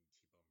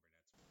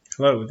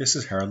Hello, this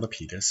is Harold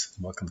Lapidus,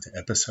 and welcome to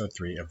episode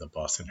 3 of the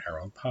Boston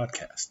Herald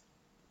podcast.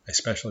 My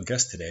special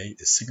guest today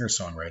is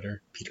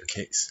singer-songwriter Peter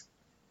Case.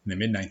 In the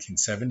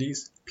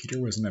mid-1970s,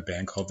 Peter was in a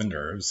band called The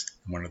Nerves,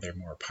 and one of their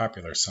more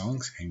popular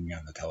songs, Hanging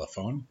on the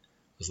Telephone,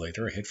 was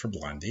later a hit for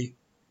Blondie.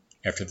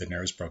 After The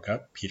Nerves broke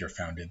up, Peter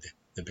founded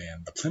the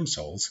band The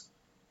Plimsouls,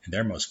 and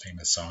their most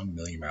famous song,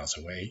 Million Miles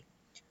Away,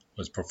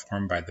 was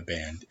performed by the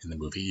band in the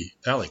movie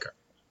Valley Girl.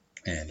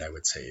 And I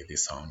would say the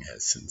song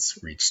has since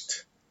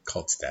reached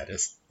cult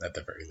status, at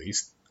the very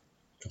least.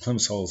 The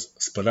Plimsouls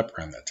split up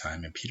around that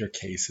time, and Peter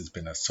Case has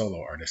been a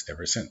solo artist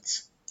ever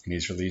since, and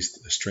he's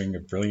released a string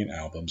of brilliant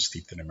albums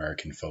steeped in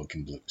American folk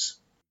and blues.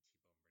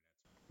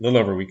 A little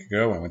over a week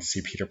ago, I went to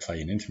see Peter play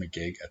an intimate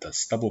gig at the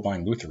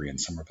Stubblebine Luthery in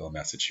Somerville,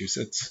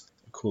 Massachusetts,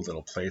 a cool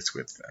little place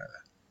with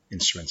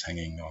instruments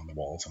hanging on the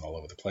walls and all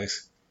over the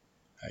place.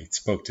 I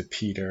spoke to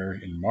Peter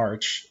in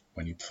March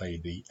when he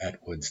played the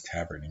Atwood's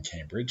Tavern in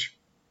Cambridge,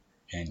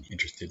 and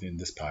interested in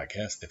this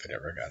podcast if it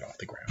ever got off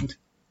the ground.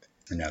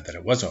 And now that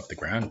it was off the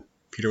ground,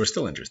 Peter was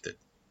still interested.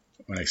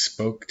 When I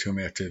spoke to him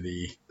after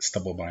the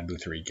Stubblebine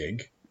Luthery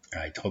gig,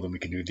 I told him we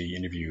could do the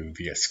interview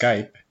via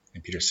Skype,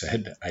 and Peter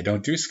said, I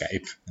don't do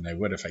Skype, and I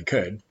would if I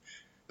could,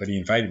 but he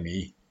invited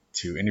me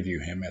to interview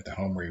him at the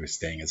home where he was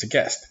staying as a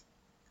guest.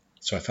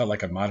 So I felt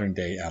like a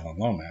modern-day Alan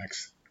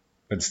Lomax,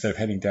 but instead of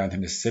heading down to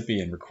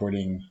Mississippi and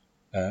recording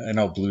an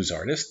old blues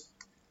artist,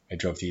 I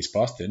drove to East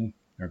Boston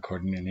and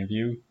recorded an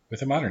interview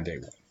with a modern-day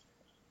one.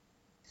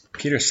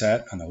 Peter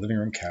sat on the living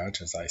room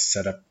couch as I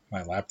set up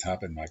my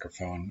laptop and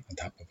microphone on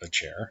top of a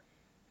chair.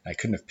 I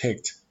couldn't have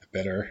picked a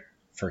better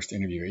first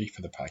interviewee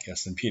for the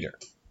podcast than Peter.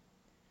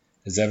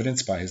 As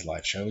evidenced by his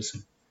live shows,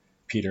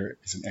 Peter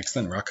is an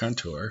excellent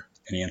raconteur,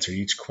 and he answered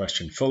each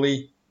question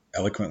fully,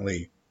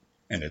 eloquently,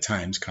 and at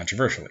times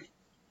controversially.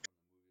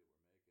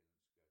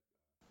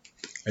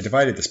 I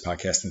divided this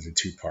podcast into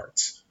 2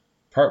 parts.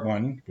 Part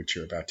 1, which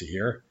you're about to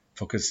hear,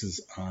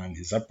 focuses on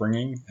his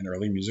upbringing and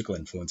early musical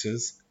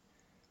influences,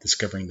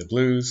 discovering the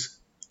blues,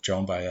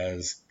 Joan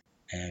Baez,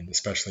 and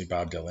especially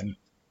Bob Dylan.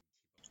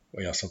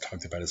 We also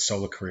talked about his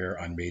solo career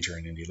on major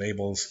and indie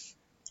labels,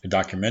 a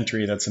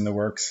documentary that's in the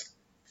works,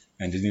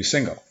 and a new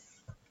single.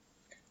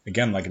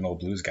 Again, like an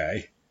old blues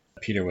guy,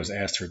 Peter was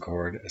asked to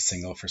record a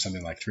single for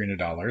something like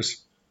 $300,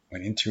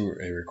 went into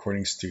a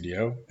recording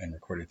studio and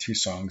recorded 2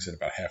 songs in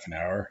about half an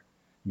hour,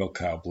 Milk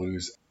Cow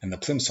Blues and the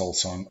Plimsoul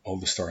song,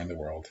 Oldest Story in the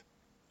World.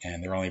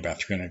 And they're only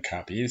about 300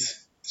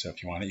 copies, so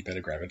if you want it, you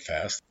better grab it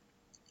fast.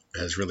 It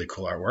has really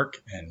cool artwork,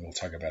 and we'll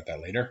talk about that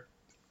later.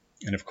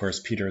 And of course,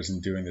 Peter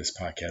isn't doing this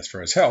podcast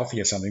for his health. He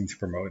has something to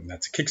promote, and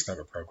that's a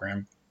Kickstarter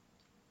program.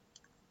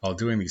 While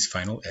doing these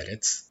final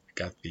edits, I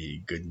got the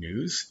good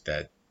news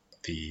that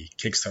the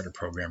Kickstarter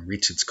program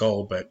reached its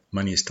goal, but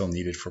money is still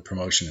needed for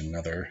promotion and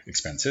other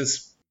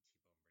expenses.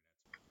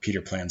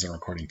 Peter plans on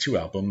recording 2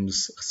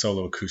 albums, a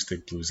solo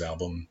acoustic blues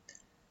album,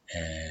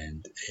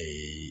 and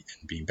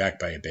being backed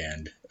by a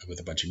band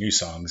with a bunch of new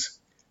songs.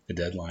 The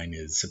deadline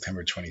is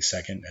September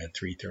 22nd at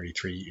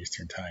 3:33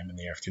 Eastern Time in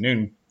the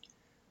afternoon.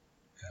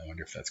 I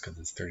wonder if that's because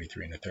it's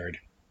 33 and a third.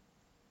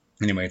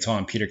 Anyway, it's all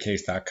on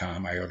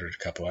petercase.com. I ordered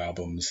a couple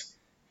albums,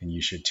 and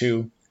you should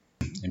too.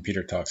 And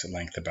Peter talks at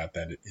length about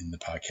that in the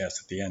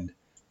podcast at the end.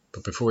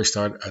 But before we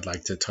start, I'd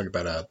like to talk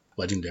about a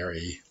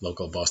legendary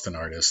local Boston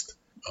artist,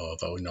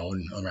 although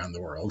known around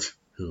the world,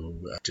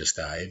 who just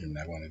died, and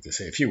I wanted to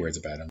say a few words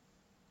about him.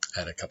 I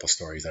had a couple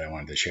stories that I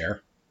wanted to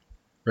share.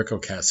 Rick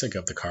Ocasek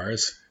of the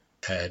Cars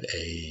had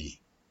a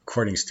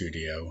recording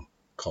studio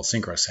called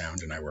Synchro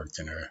Sound, and I worked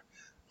in a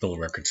little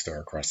record store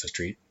across the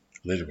street,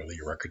 literally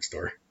a record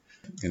store,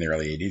 in the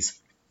early 80s.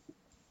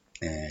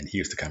 And he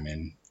used to come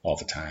in all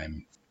the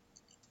time.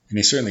 And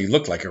he certainly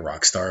looked like a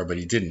rock star, but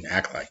he didn't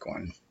act like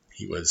one.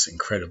 He was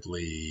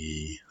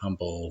incredibly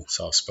humble,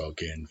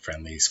 soft-spoken,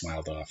 friendly,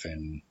 smiled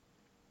often.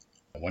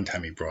 One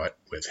time he brought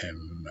with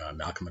him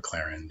Malcolm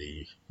McLaren,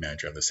 the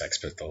manager of the Sex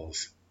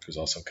Pistols, who was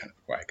also kind of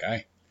a quiet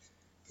guy.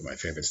 But my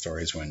favorite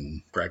story is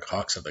when Greg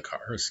Hawkes of the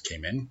Cars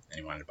came in and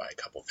he wanted to buy a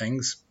couple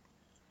things.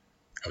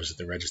 I was at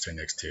the register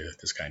next to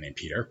this guy named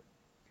Peter,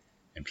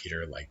 and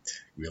Peter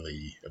liked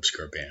really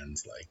obscure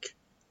bands like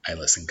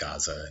Eyeless and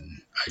Gaza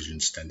and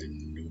Eisenstein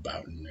and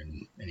Neubauten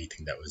and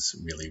anything that was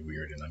really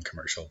weird and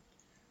uncommercial.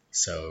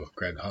 So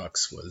Greg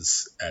Hawkes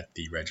was at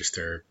the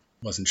register,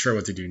 wasn't sure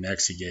what to do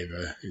next. He gave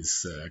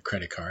his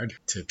credit card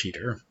to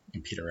Peter,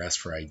 and Peter asked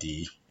for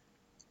ID.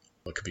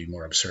 What could be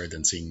more absurd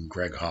than seeing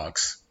Greg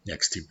Hawkes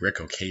next to Rick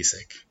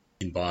Ocasek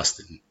in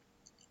Boston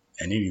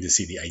and needing to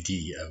see the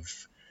ID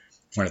of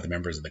one of the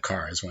members of the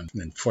Cars when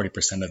then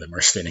 40% of them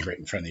are standing right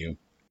in front of you.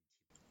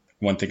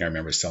 One thing I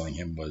remember selling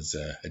him was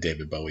a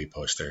David Bowie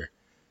poster.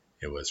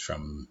 It was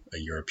from a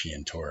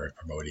European tour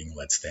promoting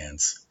Let's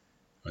Dance.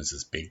 It was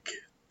this big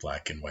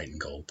black and white and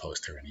gold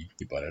poster, and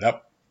he bought it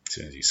up as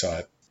soon as he saw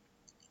it.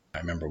 I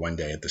remember one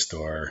day at the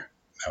store,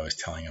 I was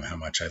telling him how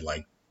much I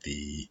liked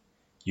the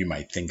You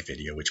Might Think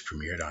video, which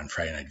premiered on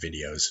Friday Night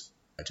Videos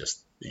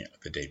just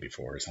the day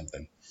before or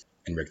something.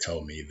 And Rick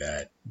told me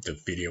that the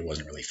video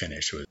wasn't really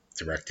finished. It was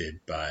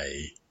directed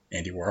by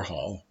Andy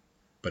Warhol,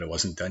 but it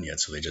wasn't done yet,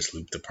 so they just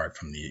looped the part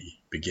from the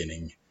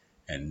beginning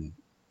and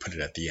put it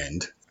at the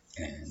end.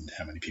 And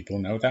how many people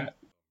know that?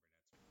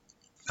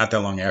 Not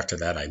that long after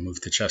that, I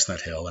moved to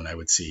Chestnut Hill, and I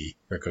would see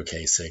Rick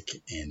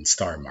Ocasek in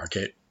Star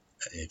Market.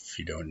 If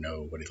you don't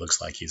know what he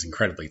looks like, he's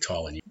incredibly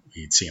tall, and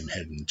you'd see him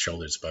head and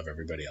shoulders above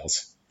everybody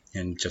else.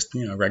 And just,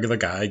 a regular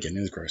guy getting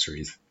his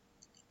groceries.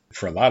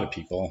 For a lot of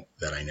people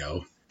that I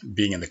know,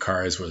 being in the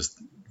Cars was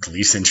the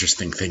least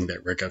interesting thing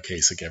that Rick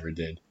Ocasek ever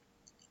did.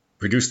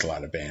 Produced a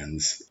lot of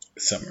bands,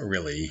 some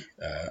really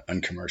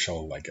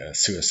uncommercial, like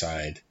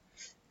Suicide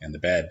and the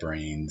Bad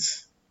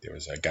Brains. There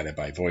was Guided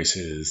by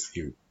Voices.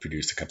 He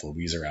produced a couple of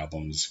Weezer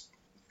albums.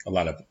 A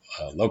lot of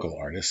local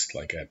artists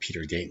like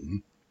Peter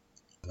Dayton.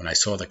 When I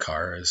saw the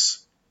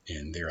Cars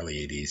in the early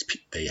 80s,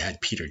 they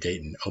had Peter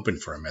Dayton open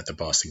for him at the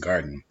Boston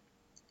Garden.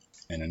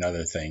 And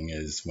another thing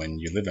is when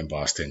you live in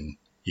Boston,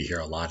 you hear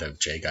a lot of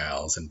Jay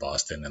Giles in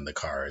Boston and the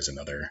Cars and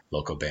other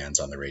local bands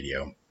on the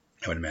radio.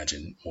 I would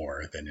imagine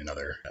more than in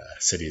other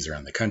cities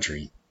around the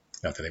country.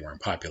 Not that they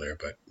weren't popular,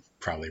 but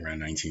probably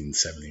around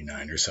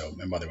 1979 or so.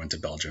 My mother went to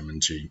Belgium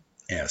and she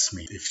asked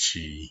me if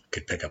she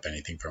could pick up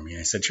anything for me.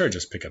 I said, sure,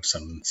 just pick up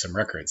some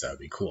records. That would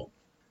be cool.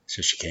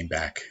 So she came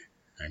back.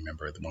 I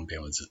remember the one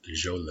band was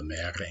Jo Le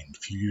Maire and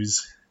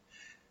Fuse.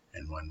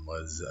 And one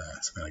was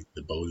something like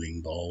The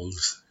Bowling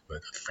Balls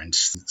with French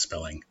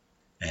spelling.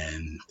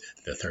 And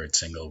the third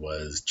single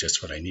was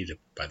Just What I Needed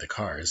by the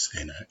Cars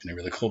in a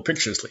really cool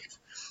picture sleeve.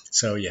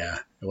 So yeah,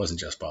 it wasn't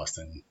just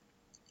Boston.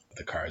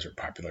 The Cars were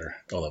popular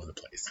all over the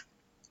place.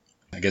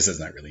 I guess it's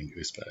not really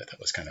news, but I thought it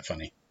was kind of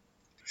funny.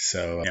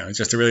 So, he's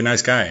just a really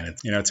nice guy, and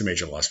it's a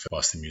major loss for the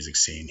Boston music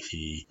scene.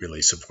 He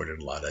really supported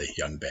a lot of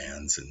young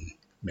bands and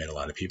made a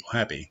lot of people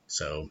happy.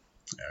 So,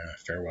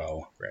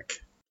 farewell, Rick.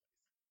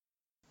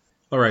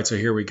 All right, so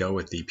here we go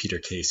with the Peter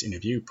Case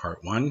interview,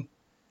 part 1.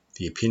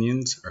 The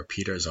opinions are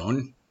Peter's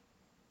own.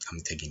 I'm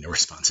taking no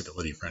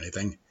responsibility for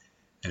anything.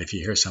 And if you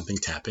hear something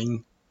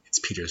tapping, it's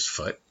Peter's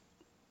foot.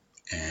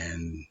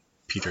 And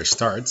Peter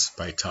starts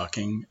by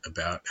talking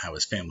about how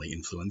his family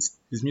influenced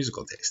his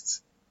musical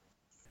tastes.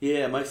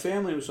 Yeah, my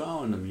family was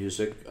all into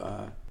music.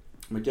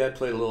 My dad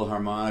played a little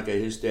harmonica.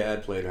 His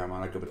dad played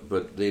harmonica,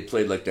 but they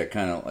played like that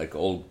kind of like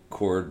old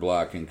chord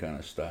blocking kind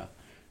of stuff.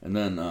 And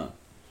then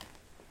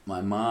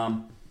my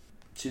mom,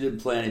 she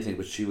didn't play anything,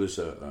 but she was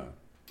a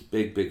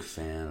big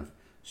fan of.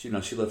 She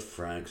loved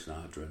Frank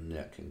Sinatra,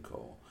 Nick and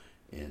Cole,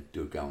 and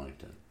Duke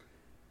Ellington.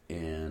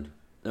 And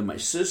then my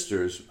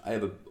sisters, I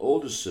have an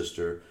oldest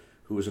sister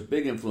who was a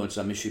big influence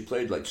on me. She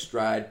played like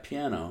stride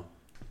piano.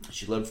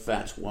 She loved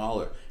Fats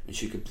Waller, and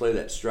she could play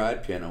that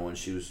stride piano when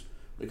she was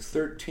like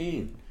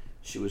 13.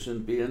 She was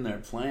in there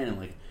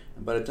playing,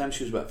 and by the time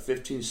she was about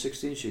 15,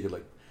 16, she could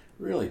like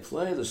really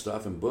play the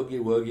stuff and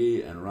boogie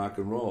woogie and rock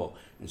and roll.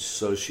 And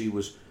so she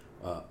was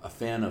a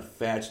fan of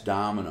Fats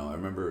Domino. I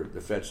remember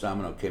the Fats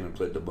Domino came and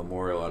played at the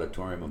Memorial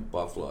Auditorium in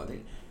Buffalo. I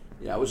think,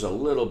 I was a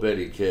little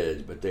bitty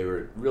kid, but they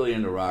were really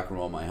into rock and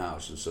roll in my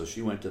house, and so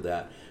she went to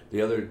that.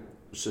 The other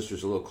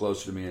sister's a little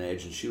closer to me in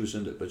age, and she was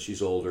into it, but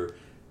she's older.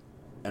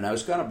 And I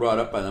was kind of brought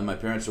up by them. My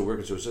parents were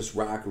working, so it was just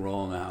rock and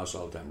roll in the house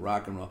all the time.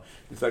 Rock and roll.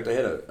 In fact, I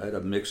had a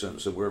mix on.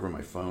 So wherever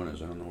my phone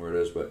is, I don't know where it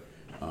is, but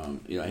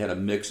I had a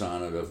mix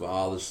on it of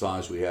all the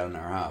songs we had in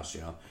our house.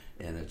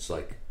 And it's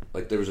like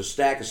there was a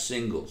stack of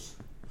singles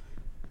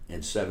in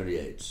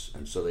 78s,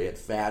 and so they had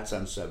Fats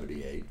on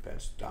 78,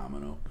 Fats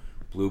Domino,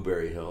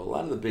 Blueberry Hill, a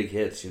lot of the big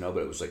hits, but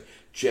it was like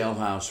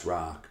Jailhouse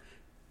Rock,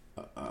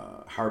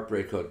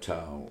 Heartbreak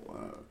Hotel.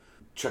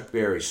 Chuck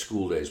Berry's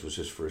School Days was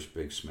his first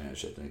big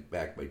smash, I think,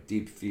 backed by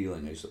Deep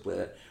Feeling. I used to play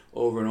that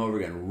over and over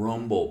again.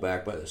 Rumble,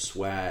 backed by the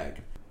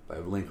Swag, by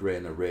Link Ray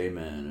and the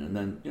Raymen. And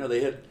then,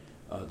 they had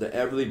the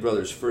Everly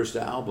Brothers' first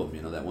album,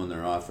 that one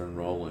they're off and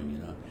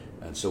rolling,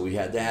 And so we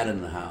had that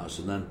in the house.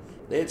 And then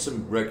they had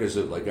some records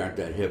that, aren't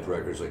that hip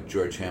records, like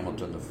George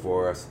Hamilton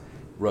IV,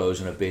 Rose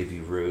and a Baby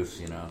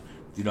Ruth,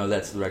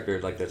 that's the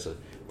record,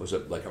 was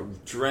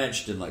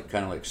drenched in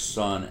kind of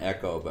sun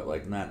echo, but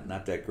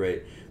not that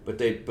great. But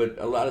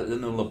a lot of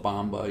in the La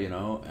Bamba,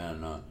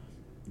 and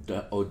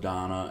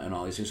O'Donna and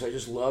all these things. So I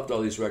just loved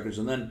all these records.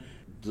 And then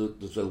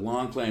the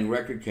long playing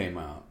record came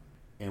out,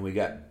 and we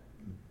got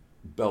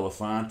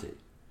Belafonte,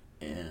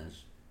 and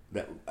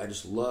that I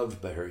just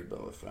loved Harry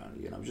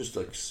Belafonte. I was just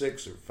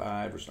 6 or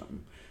 5 or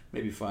something,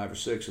 maybe 5 or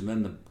 6. And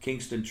then the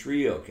Kingston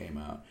Trio came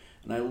out,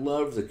 and I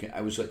loved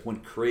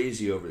went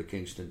crazy over the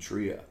Kingston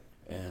Trio,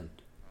 and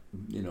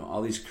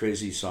all these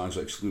crazy songs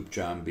like Sloop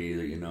John B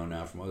that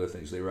now from other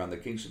things. They were on the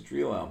Kingston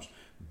Trio albums,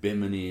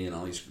 Bimini and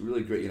all these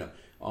really great,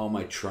 All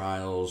My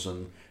Trials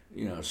and,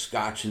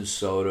 Scotch and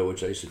Soda,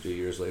 which I used to do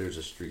years later as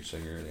a street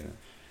singer,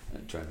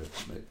 and trying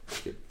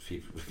to get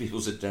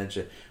people's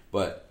attention.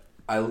 But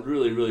I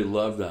really, really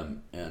loved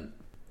them. And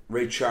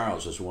Ray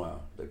Charles as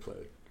well, they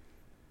played.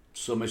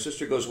 So my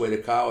sister goes away to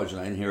college,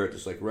 and I inherit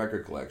this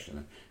record collection.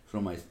 And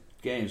from my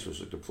games was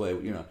to play,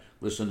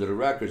 listen to the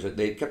records.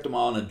 They kept them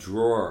all in a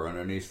drawer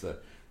underneath the,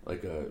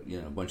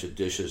 a bunch of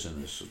dishes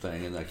in this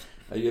thing, and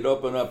you'd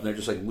open up and they're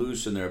just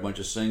loose in there, a bunch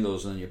of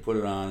singles, and then you put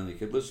it on and you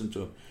could listen to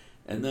them.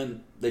 And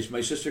then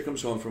my sister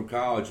comes home from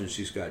college and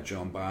she's got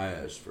Joan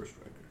Baez first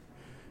record,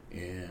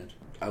 and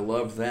I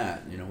love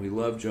that. You know, we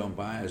love Joan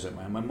Baez.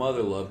 My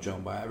mother loved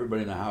Joan Baez.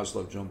 Everybody in the house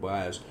loved Joan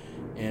Baez.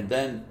 And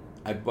then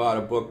I bought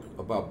a book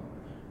about,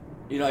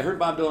 you know, I heard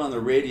Bob Dylan on the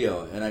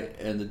radio,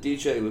 and the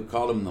DJ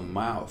called him the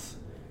Mouth,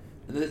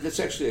 and that's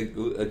actually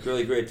a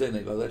really great thing. They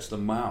go, that's the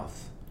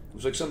Mouth. It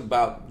was like something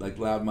about like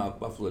Loudmouth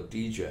Buffalo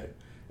DJ,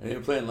 and they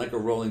were playing like a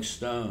Rolling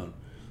Stone,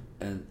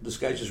 and this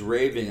guy's just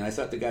raving, and I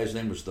thought the guy's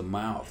name was the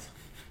Mouth,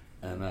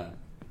 and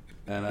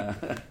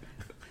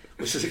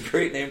which is a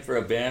great name for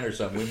a band or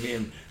something. Me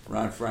and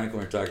Ron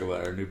Franklin were talking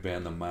about our new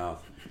band, The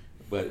Mouth.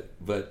 But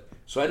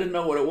so I didn't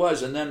know what it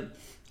was. And then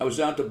I was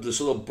down to this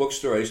little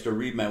bookstore. I used to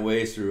read my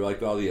way through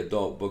like all the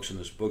adult books in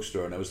this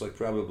bookstore. And I was like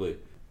probably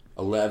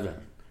 11.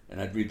 And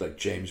I'd read like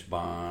James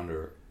Bond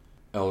or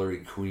Ellery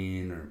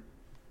Queen or,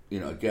 you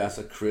know,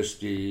 Agatha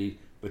Christie.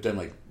 But then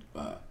like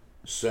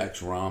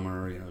Sax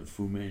Rohmer, you know,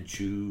 Fu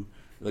Manchu.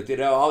 Like they'd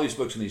have all these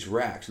books in these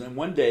racks. And then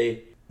one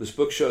day this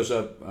book shows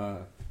up,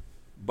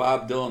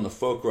 Bob Dylan, The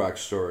Folk Rock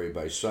Story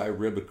by Cy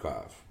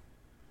Ribikoff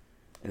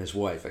and his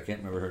wife. I can't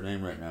remember her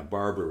name right now.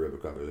 Barbara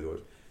Ribikoff, I think it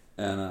was.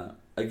 And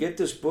I get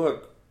this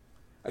book.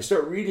 I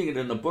start reading it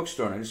in the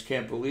bookstore, and I just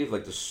can't believe,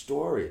 like, the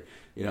story.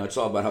 You know, it's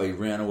all about how he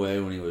ran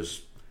away when he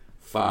was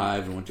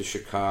 5 and went to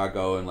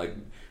Chicago, and, like,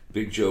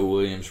 Big Joe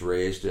Williams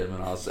raised him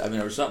and all this. I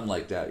mean, or something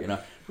like that, you know.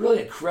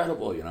 Really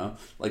incredible, you know.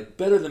 Like,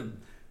 better than,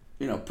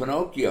 you know,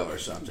 Pinocchio or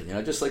something, you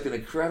know. Just, like, an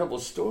incredible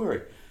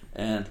story.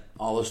 And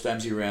all those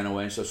times he ran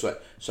away and stuff.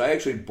 So I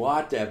actually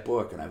bought that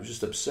book, and I was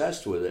just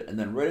obsessed with it. And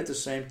then right at the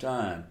same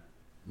time,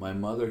 my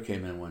mother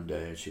came in one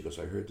day, and she goes,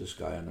 I heard this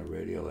guy on the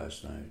radio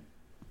last night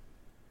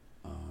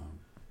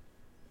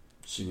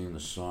singing the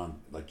song.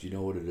 Like, do you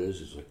know what it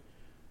is? It's like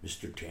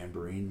Mr.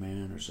 Tambourine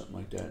Man or something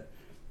like that.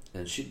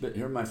 And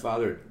her and my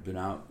father had been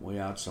way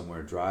out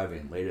somewhere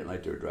driving. Late at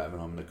night, they were driving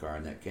home in the car,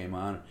 and that came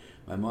on.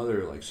 My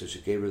mother, like, said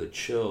she gave her the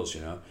chills, you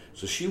know.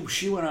 So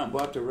she went out and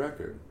bought the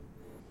record,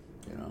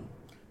 you know.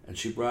 And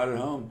she brought it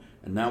home,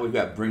 and now we've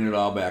got Bringing It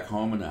All Back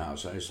Home in the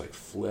house. I just like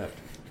flipped.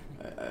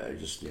 I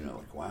just, you know,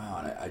 like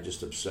wow, and I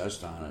just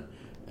obsessed on it,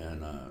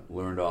 and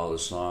learned all the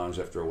songs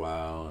after a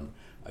while, and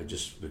I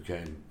just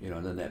became, you know,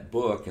 and then that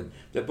book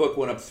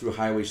went up through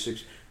Highway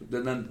 6.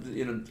 Then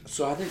you know,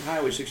 so I think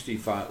Highway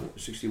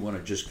 61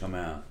 had just come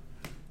out,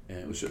 and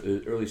it was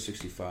early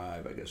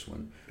 '65, I guess,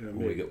 when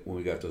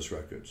we got those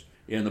records.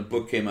 Yeah, and the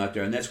book came out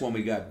there, and that's when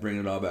we got Bring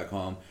It All Back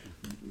Home,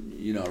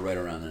 you know, right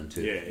around then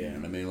too. Yeah. You know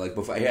what I mean? Like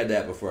before, I had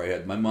that before I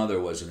had. My mother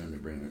wasn't into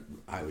bringing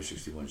Highway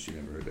 61; she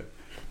never heard it.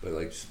 But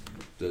like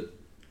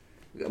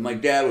my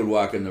dad would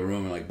walk in the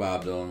room and like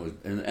Bob Dylan would,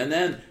 and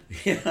then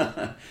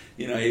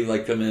you know, he'd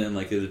like come in and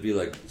like it'd be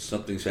like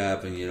something's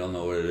happening, you don't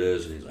know what it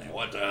is, and he's like,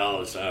 "What the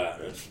hell is that?"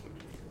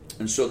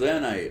 And so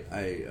then I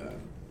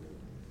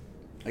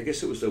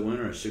guess it was the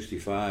winter of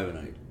 '65,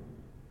 and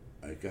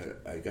I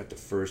got the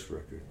first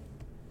record.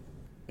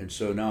 And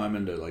so now I'm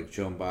into like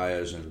Joan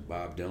Baez and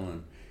Bob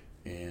Dylan,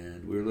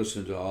 and we were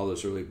listening to all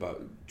this early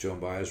Joan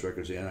Baez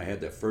records, and I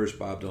had that first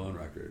Bob Dylan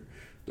record,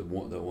 the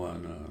one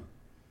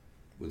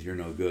with "You're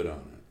No Good" on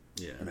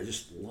it. Yeah. And I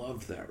just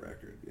loved that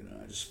record. You know,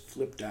 I just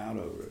flipped out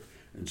over it.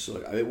 And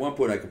so at one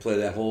point I could play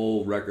that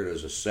whole record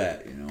as a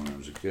set. You know, when I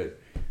was a kid,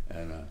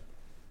 and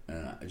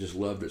I just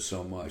loved it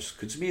so much.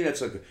 Cause to me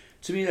that's like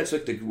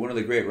one of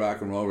the great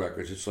rock and roll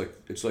records. It's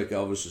like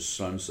Elvis's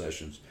Sun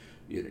Sessions.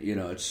 You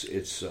know, it's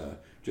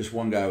just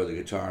one guy with a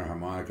guitar and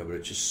harmonica, but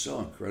it's just so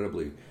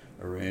incredibly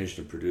arranged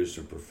and produced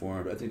and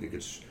performed. I think it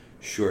gets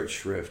short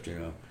shrift, you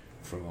know,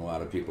 from a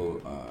lot of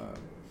people.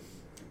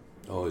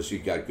 As he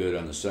got good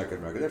on the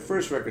second record. That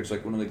first record's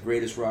like one of the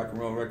greatest rock and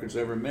roll records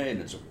ever made,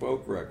 and it's a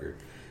folk record.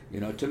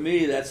 You know, to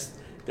me,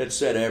 that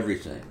said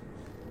everything.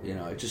 You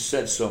know, it just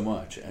said so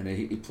much. And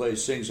he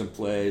sings and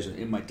plays, and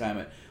in my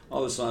time,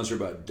 all the songs are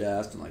about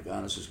death, and like,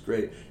 oh, this is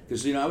great.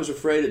 Because, you know, I was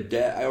afraid of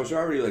death. I was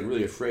already like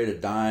really afraid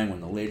of dying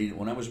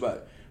when I was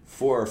about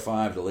 4 or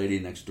 5, the lady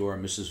next door,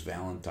 Mrs.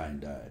 Valentine,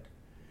 died.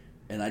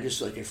 And I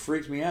just, like, it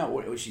freaked me out.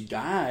 What, she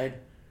died?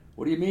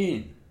 What do you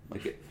mean?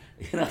 Like,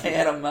 you know, I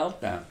had a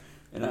meltdown.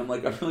 And I'm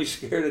like, I'm really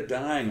scared of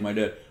dying. And my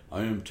dad,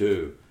 I am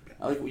too.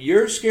 I'm like, well,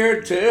 you're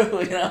scared too?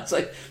 You know, it's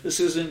like,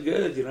 this isn't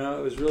good, you know. I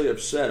was really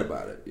upset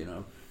about it, you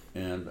know.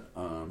 And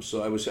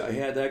so I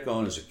had that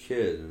going as a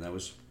kid, and that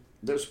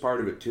was part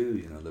of it too,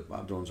 you know, that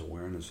Bob Dylan's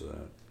awareness of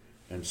that.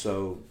 And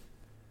so,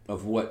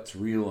 of what's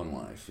real in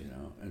life, you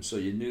know. And so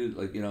you knew,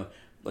 like, you know,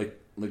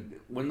 like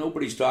when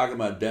nobody's talking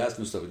about death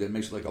and stuff, that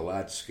makes it like a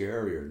lot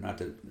scarier. Not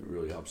that it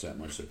really helps that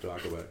much to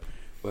talk about,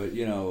 but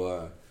you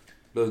know,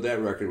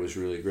 that record was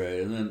really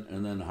great.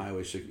 And then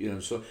Highway 6, you know.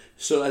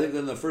 So I think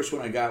then the first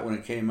one I got when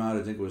it came out,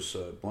 I think it was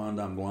Blonde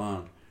on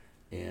Blonde,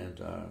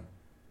 and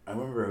I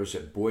remember I was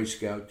at Boy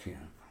Scout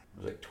camp. I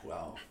was like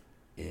 12,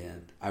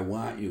 and I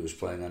Want You was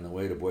playing on the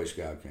way to Boy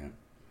Scout camp.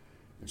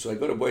 And so I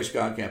go to Boy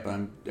Scout camp, and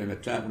I'm in a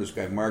tent with this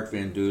guy Mark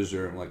Van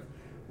Duzer, and like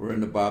we're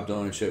into Bob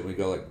Dylan and shit. And we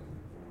go like,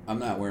 I'm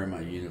not wearing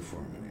my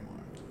uniform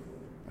anymore.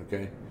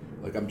 Okay,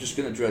 like I'm just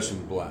gonna dress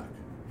in black,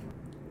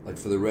 like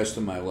for the rest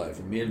of my life.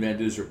 And me and Van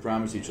Duzer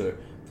promised each other,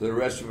 for the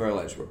rest of our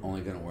lives, we're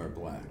only going to wear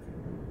black.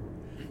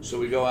 So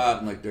we go out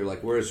and like they're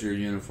like, "Where's your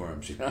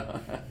uniforms?" You know,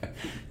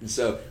 and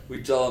so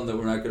we tell them that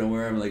we're not going to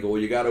wear them. And they go,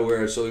 "Well, you got to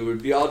wear it." So we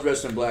would be all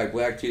dressed in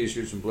black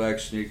T-shirts and black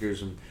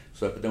sneakers and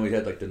stuff. But then we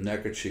had like the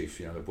neckerchief,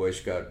 you know, the Boy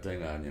Scout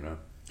thing on, you know,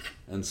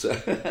 and so.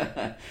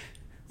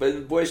 But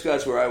the Boy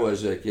Scouts where I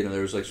was, like, you know,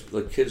 there was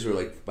like kids were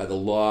like by the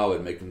law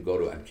would make them go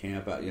to a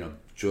camp out, you know,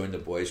 join the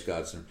Boy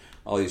Scouts, and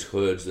all these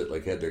hoods that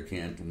like had their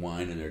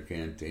wine in their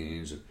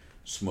canteens and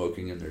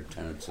smoking in their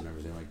tents and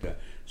everything like that.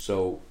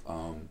 So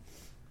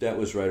that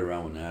was right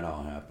around when that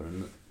all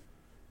happened. And,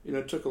 you know,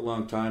 it took a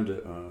long time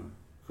to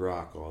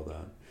grok all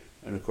that,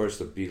 and of course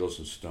the Beatles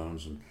and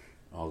Stones and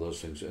all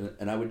those things.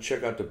 And I would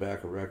check out the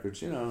back of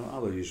records, you know,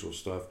 all the usual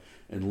stuff,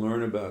 and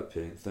learn about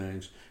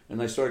things.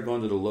 And I started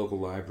going to the local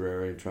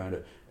library and trying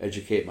to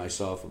educate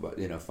myself about,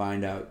 you know,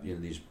 find out, you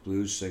know, these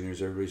blues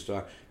singers everybody's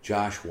talking.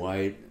 Josh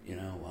White, you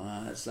know,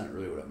 well, that's not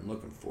really what I'm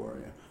looking for.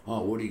 You know,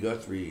 oh, Woody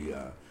Guthrie,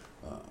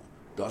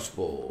 Dust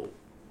Bowl,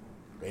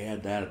 they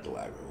had that at the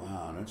library.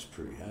 Wow, that's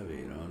pretty heavy,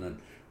 you know. And then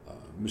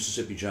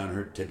Mississippi John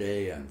Hurt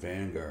Today on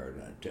Vanguard,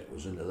 I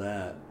was into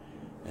that,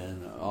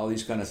 and all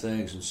these kind of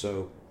things. And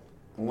so,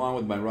 along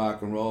with my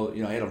rock and roll,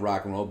 you know, I had a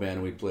rock and roll band,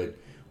 and we played.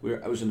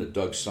 I was into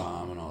Doug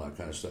Somm and all that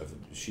kind of stuff.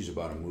 She's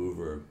About a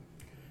Mover,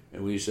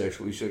 and we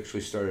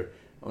actually started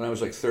when I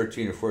was like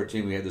 13 or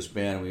 14. We had this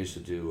band, and we used to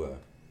do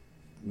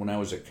When I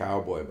Was a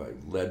Cowboy by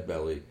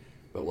Leadbelly,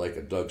 but like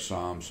a Doug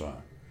Somm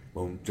song.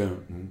 Boom,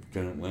 dun,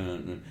 dun, dun,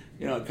 dun.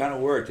 You know, it kind of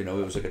worked. You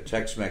know, it was like a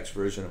Tex-Mex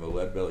version of a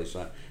Leadbelly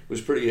song. It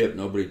was pretty hip.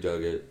 Nobody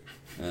dug it.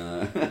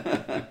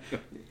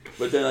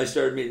 But then I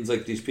started meeting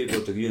like these people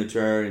at the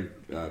Unitarian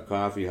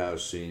coffee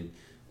house scene,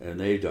 and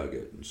they dug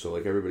it. And so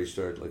like everybody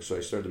started like, so I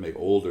started to make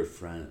older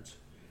friends,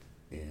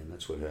 and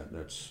that's what happened.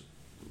 That's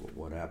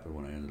what happened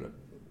when I ended up.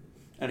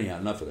 Anyhow,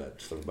 enough of that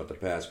stuff about the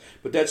past.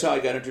 But that's how I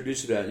got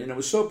introduced to that. And it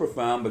was so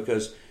profound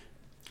because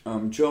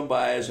Joan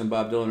Baez and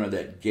Bob Dylan are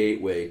that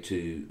gateway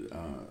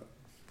to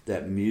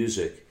that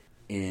music,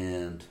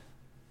 and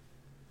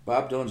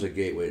Bob Dylan's a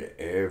gateway to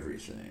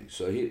everything.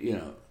 So he, you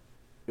know,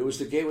 it was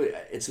the gateway.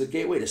 It's the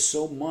gateway to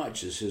so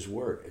much is his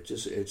work.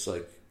 It's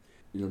like,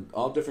 you know,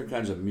 all different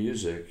kinds of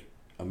music,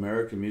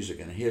 American music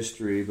and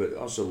history, but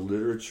also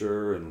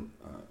literature and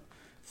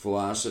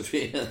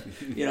philosophy.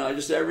 You know,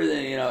 just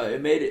everything. You know,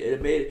 it made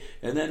it.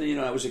 And then, you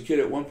know, I was a kid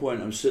at one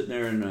point. I'm sitting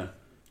there and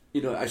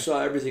you know, I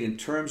saw everything in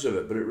terms of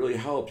it, but it really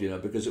helped. You know,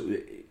 because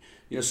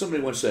you know,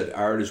 somebody once said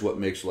art is what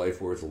makes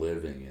life worth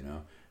living. You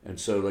know. And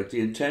so, like,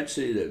 the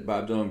intensity that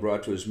Bob Dylan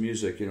brought to his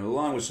music, you know,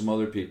 along with some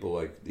other people,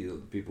 like the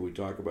people we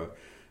talk about,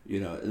 you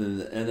know,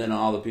 and then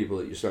all the people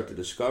that you start to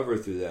discover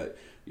through that,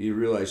 you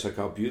realize, like,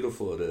 how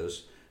beautiful it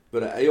is.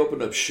 But I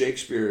opened up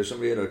Shakespeare.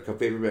 Somebody had a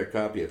paperback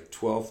copy of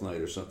Twelfth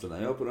Night or something.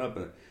 I opened up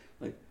and,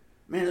 like,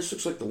 man, this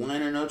looks like the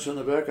liner notes on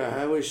the back of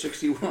Highway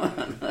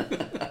 61.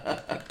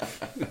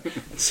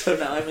 So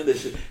now I'm in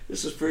this.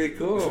 This is pretty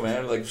cool,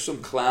 man. Like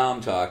some clown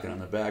talking on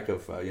the back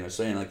of, you know,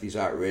 saying like these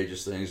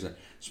outrageous things, and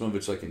some of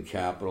it's like in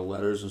capital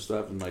letters and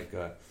stuff, and like,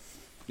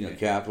 you know,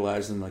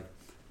 capitalized, and like,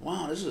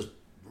 wow, this is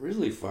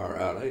really far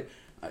out.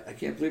 I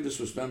can't believe this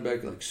was done back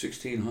in like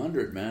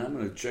 1600, man. I'm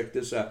going to check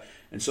this out.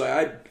 And so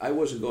I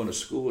wasn't going to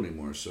school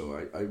anymore,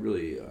 so I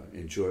really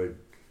enjoyed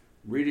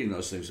reading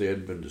those things. They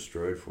hadn't been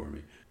destroyed for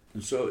me.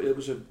 And so it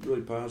was a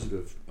really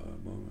positive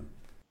moment.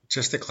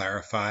 Just to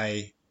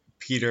clarify,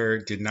 Peter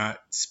did not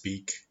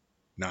speak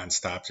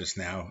nonstop just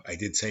now. I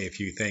did say a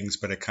few things,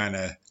 but it kind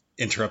of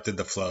interrupted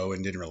the flow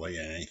and didn't really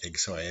add anything,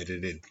 so I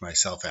edited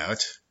myself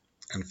out.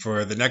 And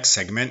for the next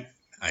segment,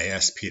 I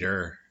asked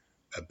Peter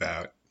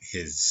about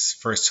his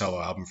first solo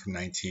album from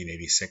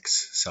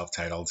 1986,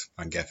 self-titled,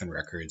 on Geffen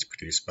Records,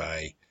 produced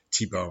by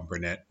T-Bone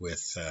Burnett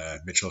with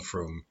Mitchell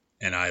Froom.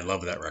 And I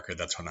love that record.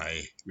 That's when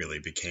I really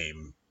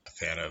became a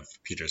fan of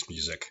Peter's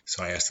music.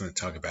 So I asked him to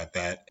talk about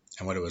that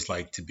and what it was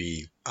like to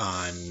be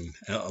on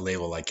a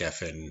label like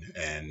Geffen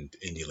and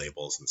indie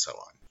labels and so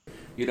on.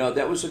 You know,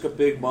 that was like a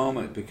big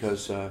moment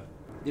because,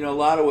 you know, a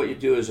lot of what you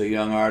do as a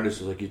young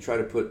artist is like you try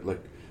to put,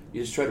 like,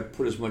 you just try to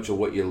put as much of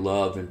what you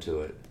love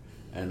into it.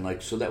 And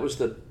like, so that was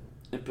the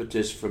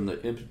impetus from the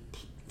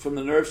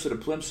Nerves to the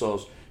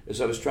Plimsolls,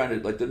 is I was trying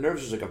to, like, the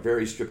Nerves was like a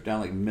very stripped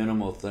down, like,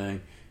 minimal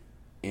thing.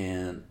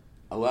 And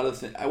a lot of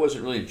things, I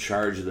wasn't really in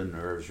charge of the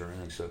Nerves or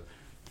anything, so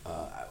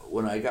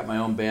when I got my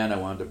own band, I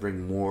wanted to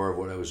bring more of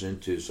what I was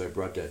into, so I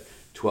brought that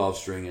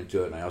 12-string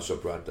into it, and I also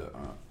brought the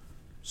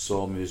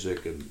soul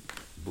music and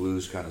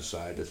blues kind of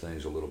side to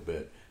things a little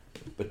bit.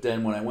 But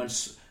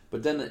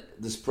then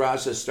this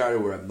process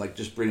started where I'm like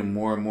just bringing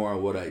more and more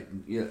of what I,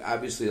 you know,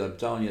 obviously I'm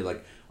telling you,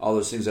 like, all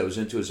those things I was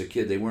into as a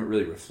kid, they weren't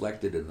really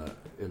reflected in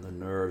the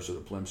Nerves or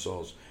the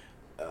Plimsolls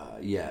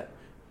yet.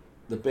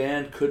 The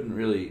band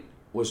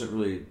wasn't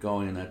really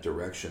going in that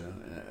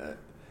direction.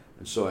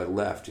 And so I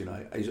left. You know,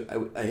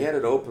 I had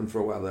it open for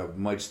a while that I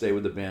might stay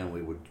with the band.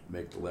 We would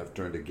make the left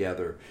turn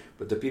together,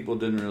 but the people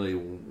didn't really,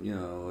 you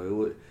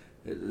know,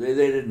 they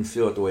didn't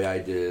feel it the way I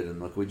did, and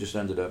look, we just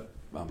ended up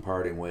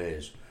parting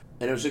ways.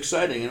 And it was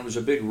exciting, and it was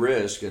a big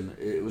risk, and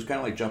it was kind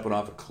of like jumping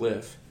off a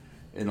cliff.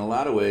 in a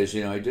lot of ways,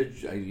 I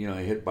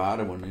hit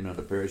bottom when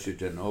the parachute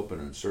didn't open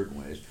in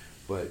certain ways,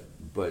 but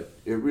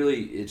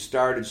it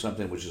started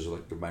something which is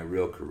like my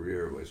real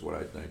career was what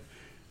I think.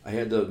 I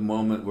had the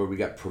moment where we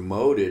got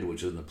promoted,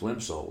 which is in the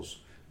Plimsolls.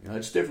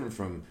 It's different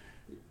from,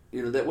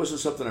 that wasn't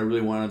something I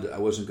really wanted. I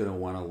wasn't going to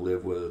want to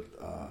live with.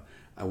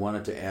 I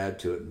wanted to add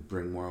to it and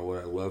bring more of what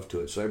I love to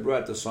it. So I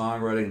brought the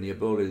songwriting and the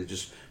ability to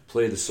just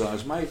play the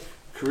songs. My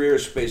career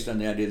is based on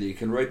the idea that you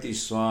can write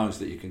these songs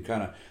that you can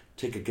kind of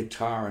take a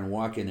guitar and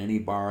walk in any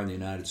bar in the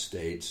United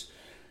States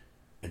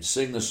and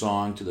sing the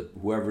song to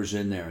whoever's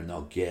in there, and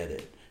they'll get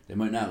it. They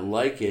might not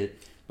like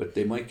it, but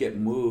they might get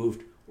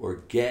moved or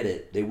get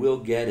it. They will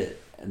get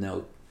it, and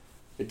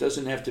it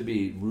doesn't have to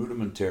be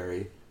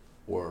rudimentary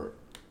or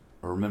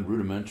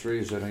rudimentary.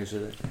 Is that how you say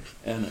that?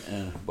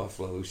 And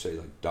Buffalo, we say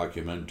like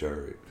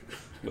documentary,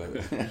 but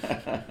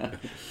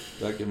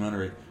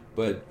documentary.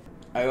 But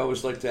I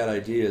always liked that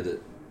idea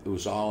that it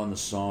was all in the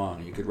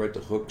song. You could write the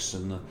hooks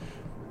and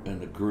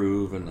the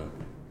groove and the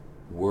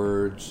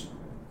words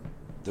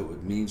that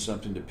would mean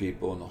something to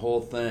people and the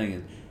whole thing,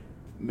 and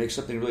make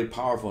something really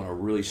powerful in a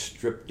really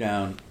stripped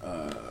down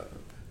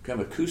kind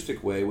of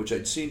acoustic way, which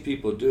I'd seen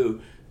people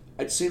do.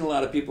 I'd seen a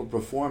lot of people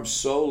perform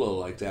solo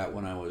like that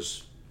when I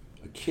was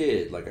a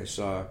kid. Like I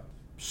saw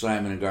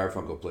Simon and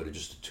Garfunkel play to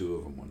just the two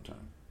of them one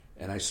time,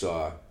 and I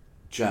saw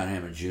John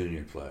Hammond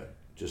Jr. play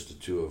just the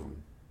two of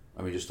them.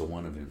 I mean, just the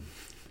one of him.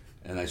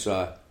 And I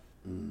saw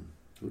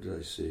who did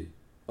I see?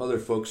 Other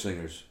folk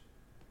singers,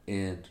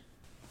 and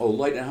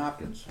Lightnin'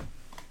 Hopkins.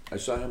 I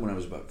saw him when I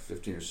was about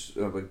 15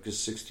 or like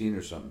 16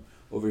 or something,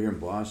 over here in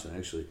Boston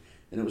actually,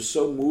 and it was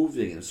so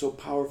moving and so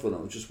powerful. And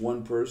it was just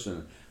one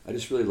person. I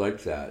just really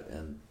liked that,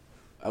 and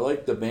I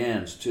like the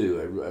bands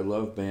too. I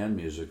love band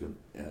music,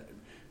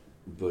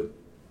 but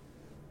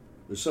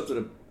there's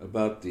something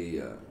about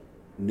the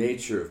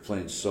nature of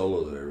playing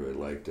solo that I really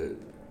liked.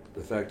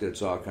 The fact that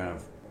it's all kind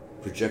of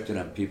projected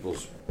on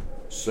people's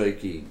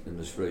psyche in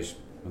this very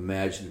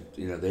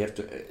imaginative. They have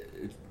to.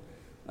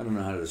 I don't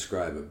know how to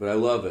describe it, but I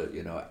love it.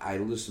 I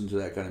listen to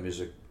that kind of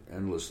music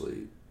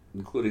endlessly,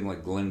 including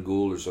like Glenn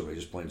Gould or somebody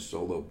just playing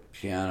solo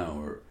piano,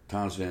 or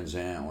Townes Van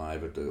Zandt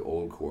live at the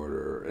Old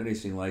Quarter, or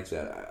anything like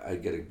that. I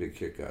get a big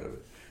kick out of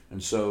it.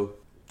 And so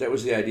that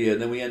was the idea.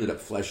 And then we ended up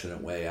fleshing it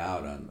way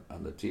out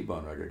on the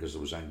T-Bone record because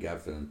it was on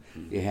Geffen,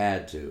 and you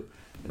had to.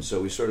 And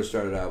so we sort of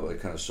started out with a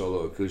kind of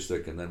solo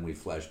acoustic, and then we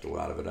fleshed a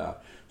lot of it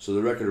out. So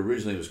the record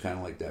originally was kind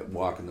of like that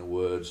Walk in the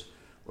Woods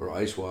or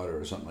Ice Water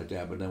or something like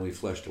that, but then we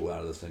fleshed a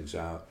lot of the things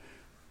out.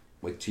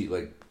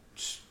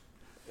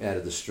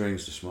 Added the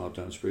strings to Small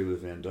Town Spree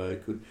with Van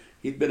Dyke.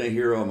 He'd been a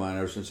hero of mine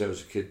ever since I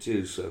was a kid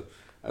too, so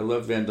I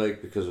loved Van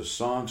Dyke because of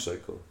Song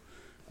Cycle.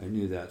 I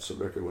knew that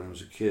record when I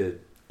was a kid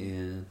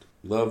and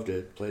loved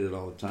it, played it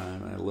all the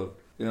time. And I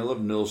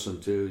loved Nilsson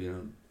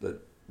too,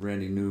 that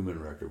Randy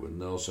Newman record with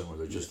Nilsson where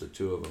they're just the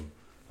two of them.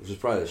 It was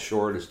probably the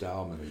shortest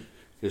album in the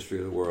history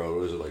of the world.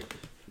 Was it like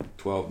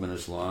 12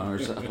 minutes long or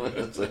something?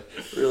 It's like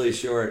really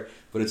short,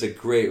 but it's a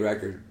great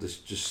record. It's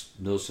just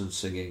Nilsson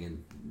singing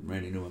and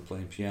Randy Newman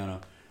playing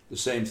piano. The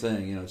same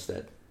thing, it's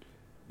that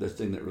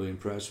thing that really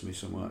impressed me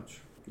so much.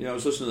 I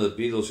was listening to the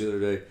Beatles the other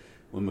day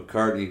when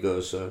McCartney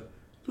goes,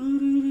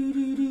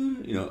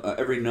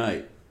 every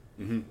night,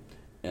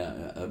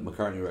 a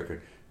McCartney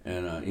record.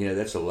 And,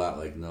 that's a lot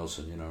like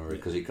Nilsson,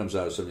 because he comes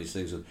out of some of these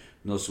things, and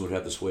Nilsson would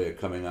have this way of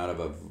coming out of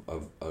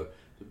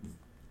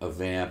a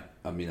vamp,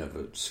 of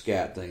a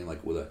scat thing,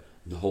 like with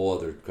the whole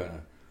other kind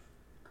of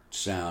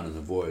sound in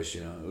the voice,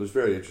 It was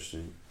very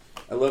interesting.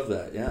 I love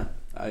that, yeah.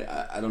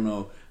 I don't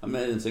know. I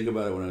didn't think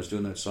about it when I was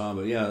doing that song,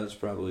 but yeah, that's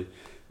probably,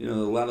 a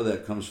lot of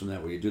that comes from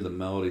that, where you do the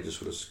melody just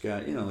with a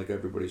scat, like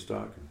everybody's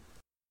talking.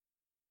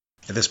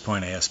 At this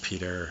point, I asked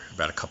Peter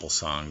about a couple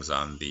songs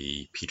on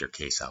the Peter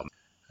Case album.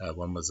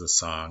 One was the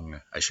song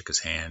I Shook His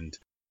Hand.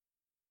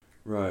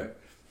 Right.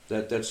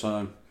 That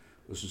song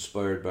was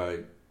inspired by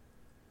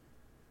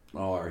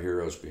all our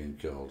heroes being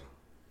killed.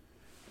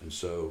 And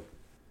so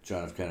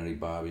John F. Kennedy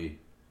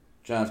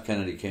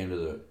came to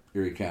the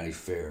Erie County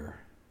Fair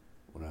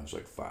when I was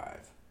like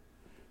 5.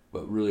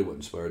 But really what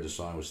inspired the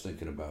song was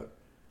thinking about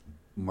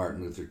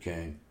Martin Luther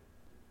King,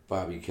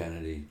 Bobby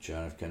Kennedy,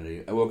 John F.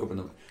 Kennedy. I woke up when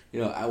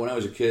I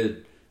was a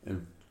kid,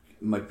 and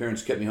my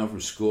parents kept me home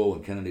from school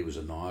when Kennedy was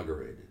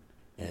inaugurated.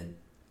 And,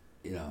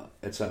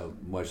 that's how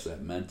much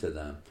that meant to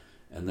them.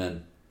 And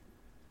then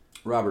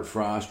Robert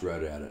Frost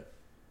read at it.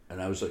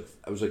 And I was like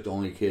the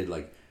only kid,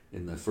 like,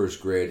 in the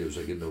first grade that was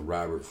like into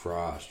Robert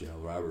Frost.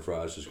 Robert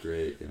Frost is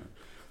great,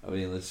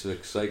 it's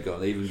like psycho.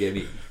 They even gave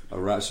me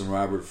some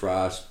Robert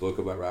Frost book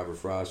about Robert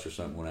Frost or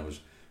something when I was,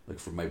 like,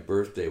 for my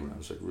birthday when I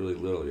was, like, really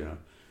little,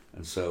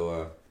 And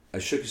so I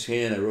shook his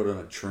hand. I rode on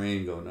a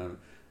train going down.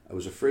 I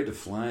was afraid to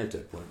fly at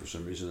that point for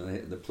some reason.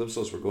 And the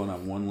Plimsolls were going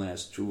on one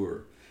last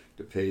tour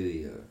to pay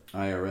the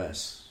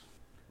IRS,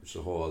 which is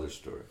a whole other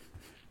story.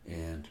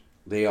 And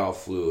they all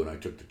flew, and I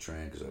took the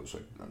train because I was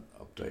like an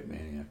uptight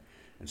maniac.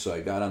 And so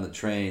I got on the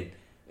train,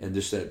 and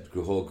just that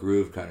whole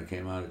groove kind of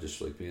came out of just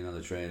like being on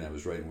the train. I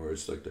was writing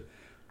words like to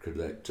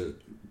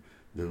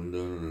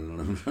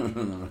And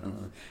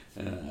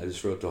I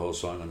just wrote the whole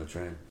song on the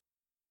train.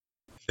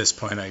 At this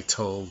point, I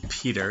told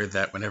Peter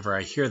that whenever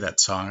I hear that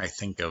song, I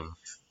think of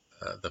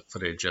the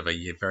footage of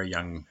a very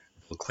young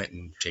Bill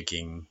Clinton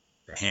shaking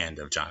the hand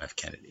of John F.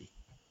 Kennedy.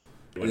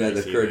 That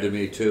occurred to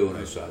me too when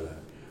I saw that,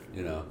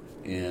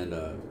 And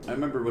I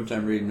remember one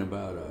time reading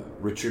about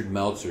Richard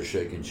Meltzer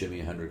shaking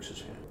Jimi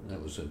Hendrix's hand.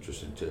 That was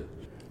interesting too.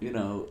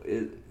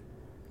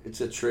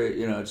 It's a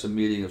it's a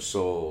meeting of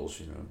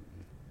souls.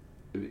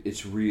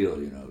 It's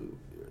real.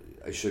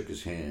 I shook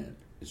his hand.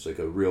 It's like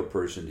a real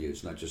person to you.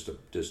 It's not just a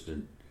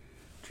distant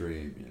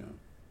dream.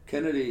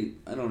 Kennedy,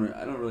 I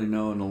don't really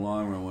know in the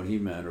long run what he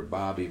meant, or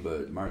Bobby,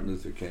 but Martin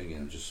Luther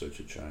King, just such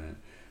a giant.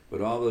 But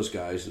all those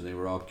guys, and they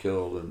were all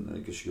killed, and I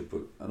guess you could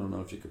put, I don't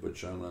know if you could put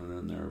John Lennon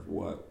in there,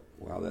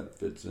 how that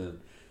fits in.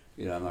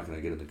 I'm not going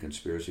to get into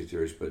conspiracy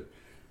theories, but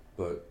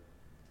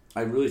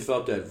I really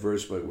felt that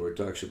verse where it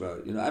talks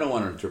about, I don't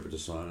want to interpret the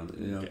song,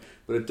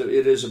 but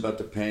it is about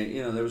the pain.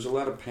 There was a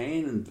lot of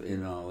pain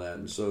in all that,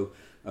 and so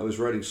I was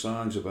writing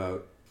songs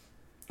about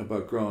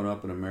growing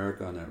up in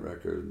America on that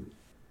record.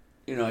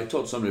 I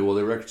told somebody, well,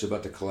 the record's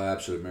about the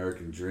collapse of the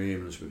American dream,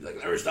 and it's like,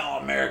 there was no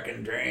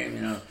American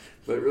dream,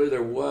 but really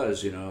there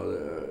was,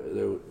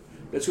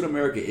 that's what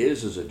America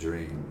is a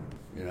dream,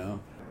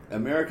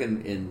 America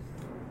in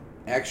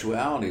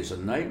actuality is a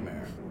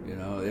nightmare,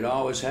 it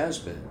always has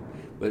been,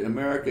 but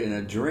America in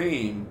a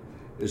dream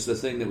is the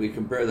thing that we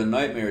compare the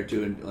nightmare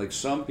to, and like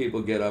some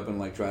people get up and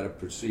like try to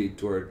proceed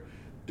toward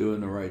doing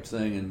the right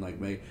thing and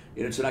like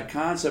it's a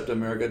concept of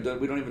America,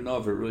 we don't even know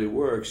if it really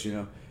works,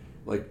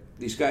 like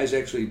these guys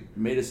actually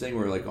made a thing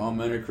where like all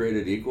men are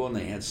created equal and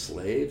they had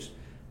slaves.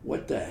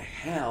 What the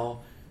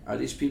hell are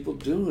these people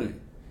doing?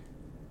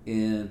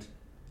 And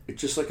it's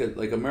just like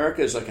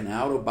America is like an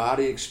out of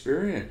body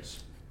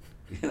experience.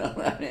 What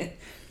I mean?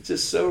 It's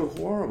just so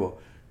horrible.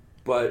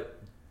 But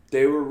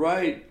they were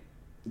right.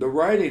 The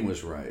writing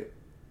was right.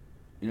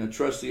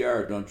 Trust the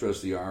art, don't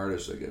trust the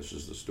artist, I guess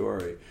is the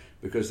story.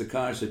 Because the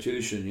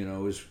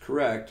Constitution, was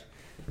correct.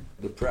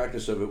 The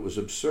practice of it was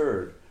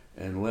absurd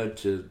and led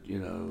to,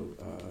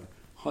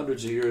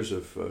 hundreds of years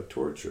of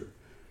torture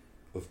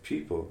of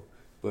people,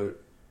 but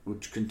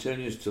which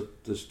continues to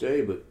this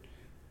day. But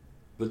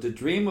the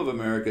dream of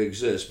America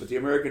exists. But the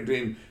American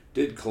dream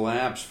did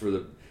collapse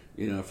for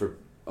for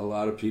a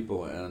lot of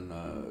people,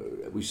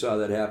 and we saw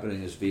that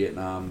happening as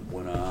Vietnam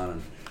went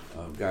on,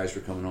 and guys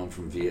were coming home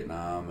from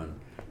Vietnam, and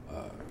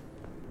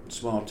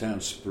small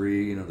town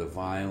spree, the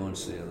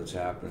violence, that's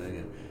happening,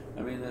 and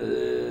I mean,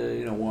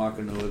 Walk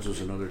in the Woods was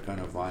another kind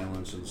of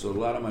violence, and so a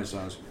lot of my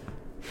songs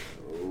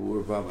were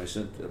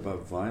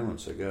about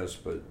violence, I guess,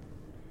 but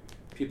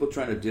people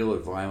trying to deal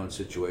with violent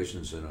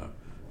situations in a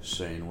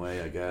sane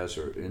way, I guess,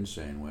 or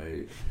insane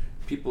way.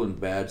 People in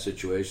bad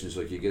situations,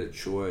 like you get a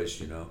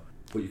choice,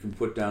 but you can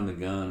put down the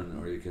gun,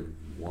 or you can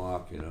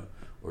walk,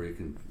 or you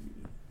can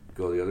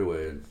go the other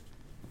way, and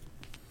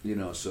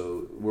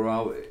so we're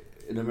all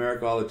in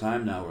America all the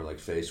time now. We're like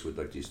faced with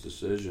like these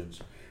decisions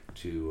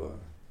to,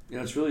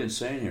 it's really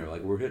insane here.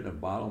 Like we're hitting a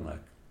bottleneck.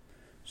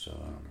 So I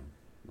don't know.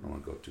 I don't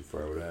want to go too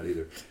far with that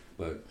either.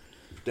 But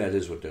that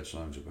is what that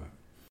song's about.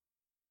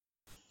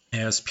 I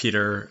asked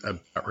Peter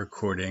about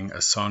recording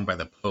a song by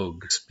the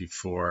Pogues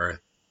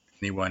before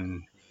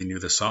anyone really knew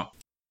the song.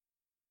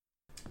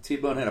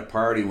 T-Bone had a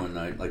party one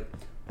night. Like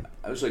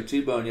I was like,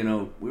 T-Bone,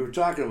 we were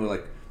talking about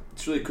like,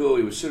 it's really cool.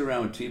 We would sit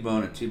around with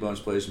T-Bone at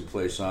T-Bone's place and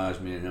play songs,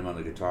 me and him on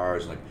the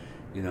guitars, like,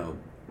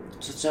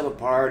 let's have a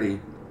party.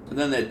 And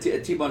then at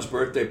T-Bone's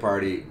birthday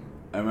party,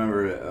 I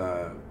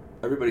remember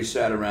everybody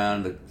sat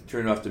around, they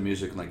turned off the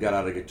music, and they got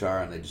out a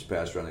guitar, and they just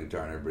passed around the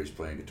guitar, and everybody's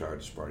playing guitar at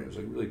this party. It was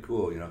like really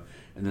cool,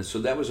 And then so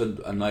that was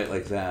a night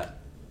like that.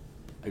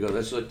 I go,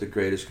 that's like the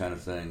greatest kind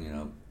of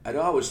thing, I'd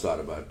always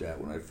thought about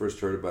that when I first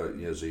heard about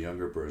it, as a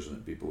younger person,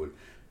 that people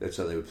that's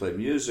how they would play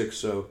music.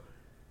 So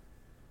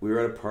we were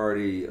at a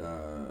party.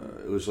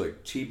 It was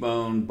like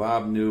T-Bone,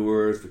 Bob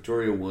Newirth,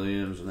 Victoria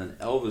Williams, and then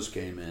Elvis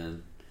came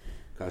in,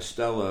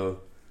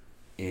 Costello,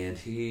 and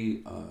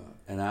he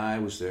and I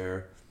was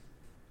there.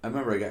 I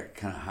remember I got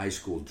kind of high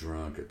school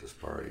drunk at this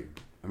party.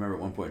 I remember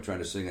at one point trying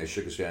to sing. I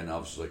shook his hand, and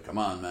Elvis was like, "Come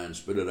on, man,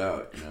 spit it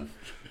out,"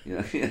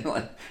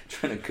 like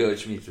trying to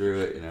coach me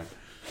through it,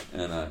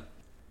 And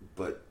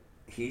but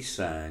he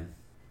sang.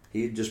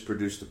 He had just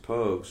produced the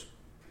Pogues,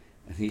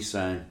 and he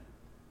sang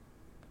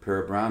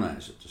Pair of Brown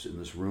Eyes in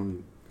this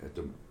room at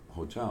the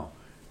hotel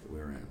that we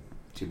were in,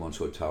 T-Bone's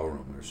hotel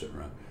room. We were sitting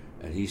around,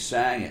 and he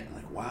sang it. I'm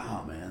like,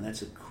 wow, man,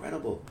 that's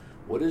incredible.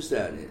 What is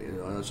that?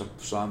 That's a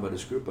song by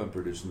this group I'm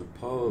producing, the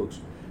Pogues.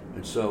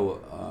 And so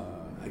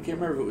I can't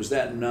remember if it was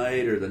that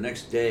night or the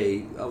next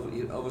day.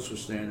 Elvis was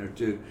standing there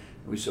too,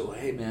 and we said, well,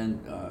 hey, man,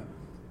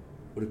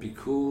 would it be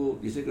cool?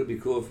 Do you think it would be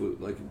cool if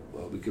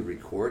we could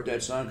record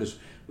that song? Because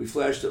we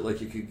flashed it like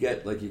you could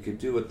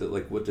do what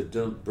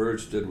the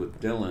Byrds did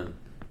with Dylan.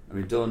 I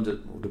mean,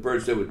 the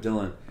Byrds did with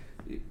Dylan,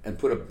 and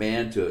put a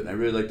band to it. And I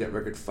really like that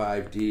record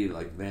 5D,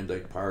 like Van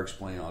Dyke Parks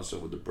playing also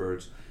with the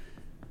Byrds.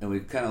 And we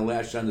kind of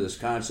latched onto this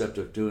concept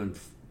of doing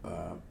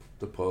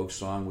the Pogues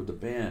song with the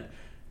band.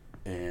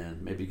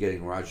 and maybe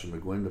getting Roger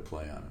McGuinn to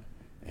play on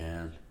it.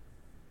 And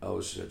I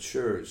said,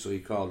 sure. So he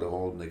called a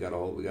hold, and we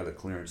got a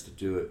clearance to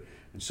do it.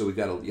 And so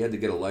you had to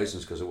get a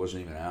license because it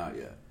wasn't even out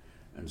yet.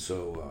 And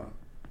so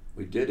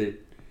we did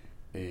it,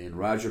 and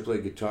Roger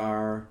played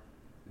guitar,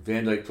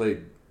 Van Dyke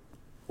played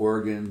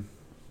organ,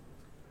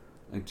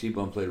 I think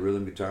T-Bone played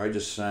rhythm guitar. I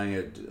just sang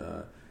it,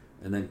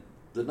 and then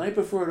the night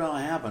before it all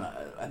happened,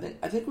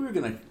 I think we were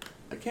gonna.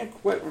 I can't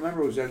quite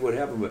remember exactly what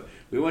happened, but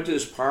we went to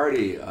this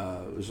party.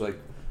 It was like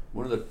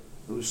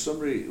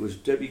it was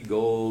Debbie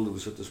Gold. It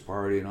was at this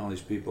party, and all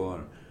these people,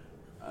 and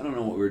I don't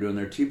know what we were doing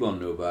there. T-Bone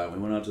knew about it. We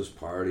went out to this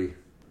party,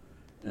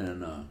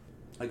 and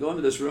I go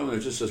into this room, and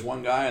there's just this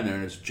one guy in there,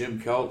 and it's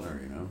Jim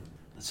Keltner, you know.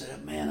 I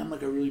said, man, I'm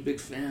like a really big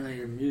fan of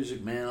your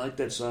music, man. I like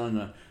that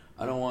song,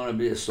 I Don't Want to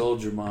Be a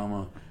Soldier,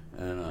 Mama.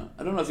 And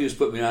I don't know if he was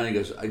putting me on. He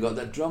goes, I got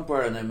that drum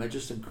part on that, man,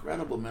 just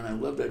incredible, man. I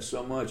love that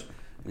so much.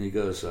 And he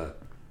goes,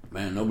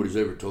 man, nobody's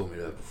ever told me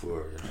that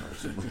before. You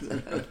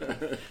know,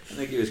 I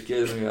think he was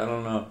kidding me. I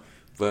don't know.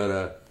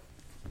 But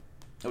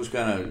I was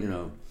kind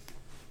of,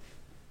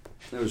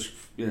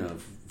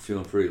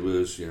 feeling pretty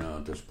loose,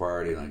 at this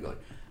party. And I go,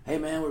 hey,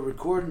 man, we're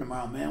recording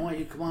tomorrow, man. Why don't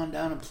you come on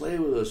down and play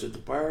with us at the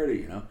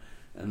party,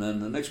 And then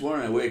the next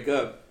morning I wake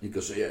up, he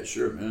goes, yeah,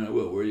 sure, man, I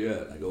will. Where you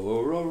at? I go,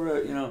 well, we're over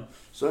at,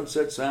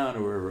 Sunset Sound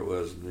or wherever it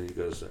was. And he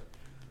goes,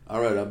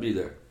 all right, I'll be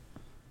there.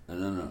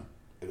 And then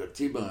I go,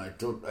 T-Bone,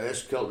 I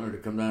asked Keltner to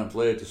come down and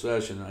play at the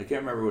session. And I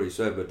can't remember what he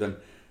said, but then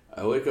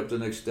I wake up the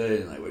next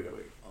day and I wake up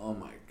like, oh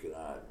my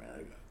God,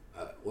 man. I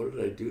go, what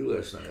did I do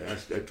last night?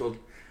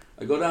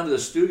 I go down to the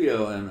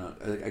studio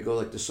and I go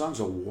like, the song's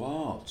a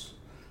waltz.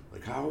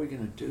 Like, how are we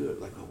going to do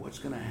it? Like, what's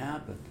going to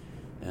happen?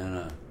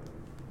 And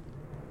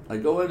I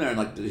go in there and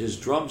like his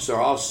drums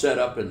are all set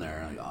up in there,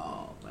 and I go,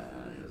 oh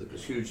man, like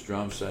this huge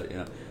drum set,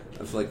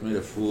 I feel like made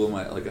a fool of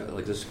my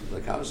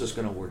like how is this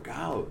going to work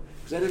out?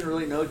 Because I didn't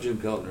really know Jim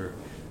Keltner,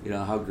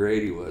 how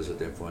great he was at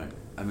that point.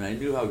 I mean, I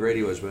knew how great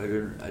he was, but I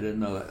didn't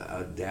know how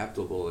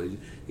adaptable.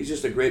 He's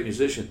just a great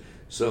musician.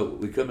 So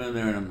we come in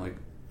there and I'm like,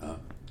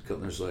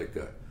 Keltner's like,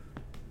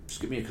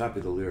 just give me a copy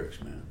of the lyrics,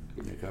 man.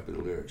 Give me a copy of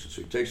the lyrics. And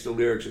so he takes the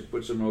lyrics and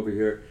puts them over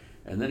here,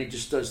 and then he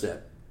just does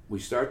that. We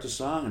start the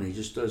song and he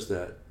just does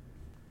that.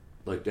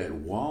 Like that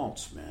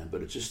waltz, man,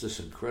 but it's just this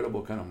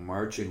incredible kind of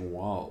marching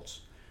waltz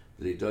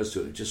that he does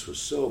to it. It just was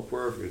so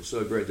perfect, it's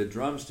so great. The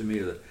drums to me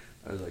are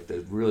like the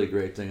really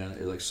great thing on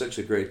it. Like such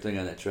a great thing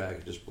on that track.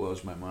 It just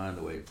blows my mind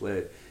the way he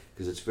played,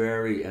 because it's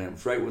and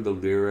it's right with the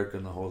lyric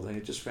and the whole thing.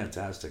 It's just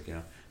fantastic,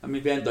 I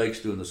mean, Van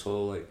Dyke's doing this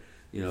whole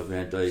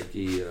Van Dyke,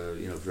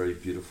 very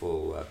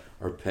beautiful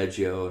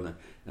arpeggio, and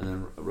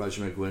then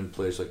Roger McGuinn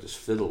plays like this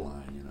fiddle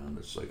line, and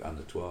it's like on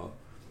the 12.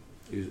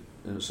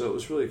 And so it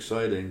was really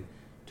exciting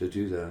to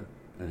do that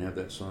and have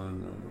that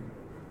song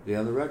be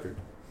on the record.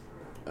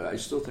 I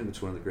still think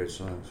it's one of the great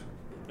songs.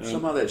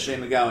 Somehow that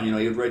Shane MacGowan,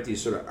 he'd write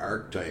these sort of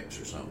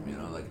archetypes or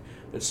something, like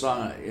that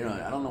song,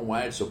 I don't know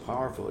why it's so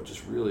powerful. It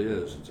just really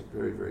is. It's a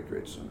very, very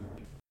great song.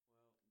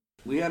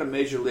 We had a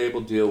major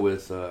label deal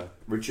with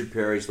Richard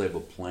Perry's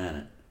label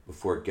Planet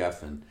before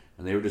Geffen,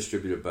 and they were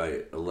distributed by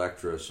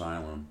Elektra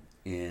Asylum.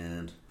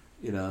 And,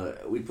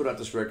 we put out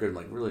this record,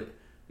 like really,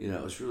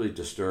 it was really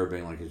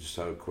disturbing, like just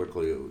how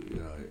quickly,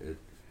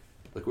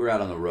 like we were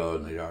out on the road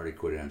and they'd already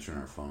quit answering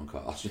our phone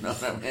calls, you know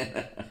what I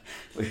mean?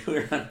 We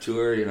were on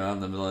tour, out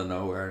in the middle of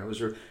nowhere, and it was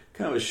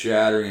kind of a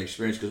shattering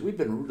experience because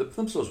the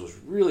Plimsouls was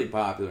really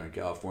popular in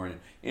California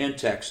and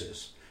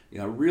Texas,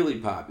 really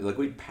popular. Like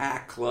we'd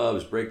pack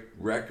clubs, break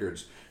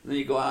records, and then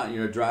you go out and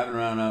you're driving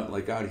around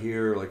out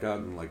here, like out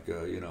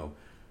in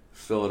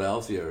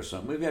Philadelphia or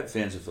something. We've had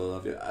fans in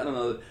Philadelphia. I don't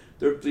know.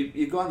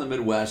 You go out in the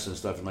Midwest and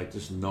stuff, and like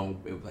just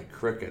like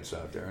crickets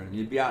out there, and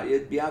you'd be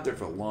out there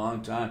for a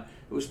long time.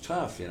 It was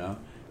tough,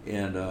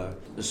 And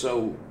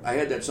so I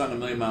had that song "A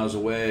Million Miles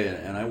Away,"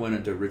 and I went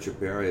into Richard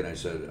Perry and I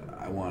said,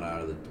 I want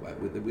out of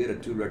the. We had a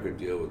 2-record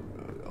deal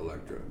with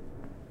Elektra,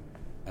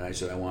 and I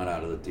said, I want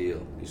out of the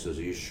deal. He says,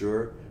 are you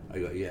sure? I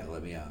go, yeah,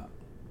 let me out,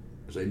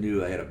 because I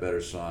knew I had a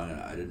better song and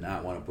I did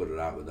not want to put it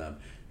out with them.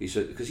 He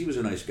said, because he was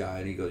a nice guy,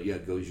 and he goes,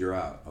 you're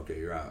out. Okay,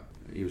 you're out.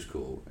 He was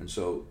cool. And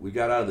so we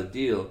got out of the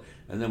deal,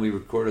 and then we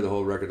recorded the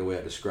whole record the way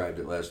I described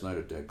it last night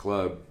at that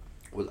club.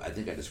 Well, I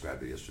think I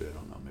described it yesterday. I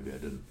don't know. Maybe I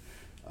didn't.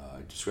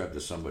 I described it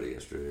to somebody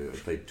yesterday. I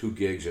played 2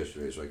 gigs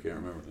yesterday, so I can't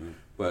remember. Mm-hmm.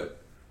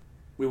 But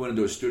we went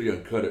into a studio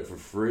and cut it for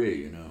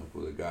free,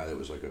 with a guy that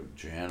was like a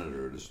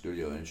janitor at the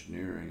studio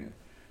engineering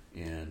it.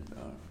 And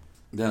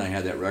then I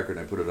had that record,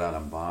 and I put it out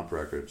on Bomp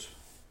Records,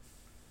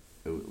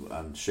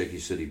 on Shaky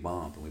City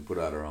Bomp, and we put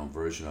out our own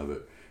version of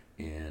it.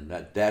 And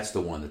that's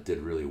the one that did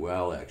really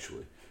well,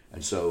 actually.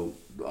 And so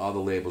all the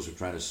labels were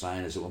trying to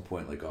sign us at one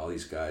point. Like all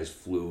these guys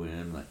flew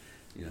in, like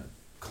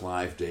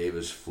Clive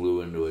Davis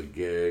flew into a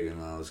gig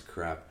and all this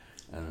crap,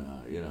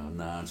 and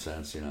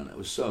nonsense. And it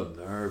was so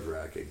nerve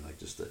wracking. Like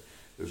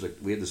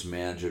we had this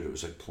manager that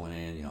was like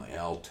playing,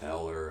 Al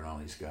Teller and all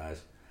these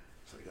guys.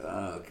 It's like,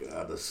 oh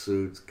God, the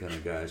Suits kind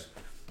of guys.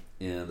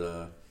 And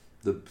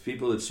the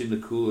people that seemed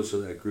the coolest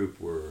of that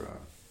group were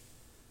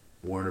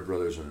Warner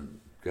Brothers and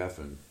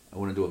Geffen. I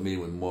went into a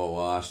meeting with Mo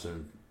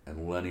Austin,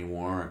 and Lenny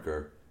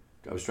Waronker.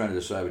 I was trying to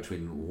decide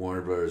between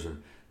Warner Brothers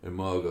and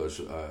Mogos.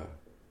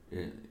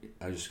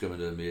 I was just coming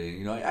to the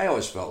meeting. I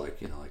always felt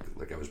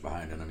like I was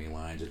behind enemy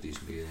lines at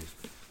these meetings.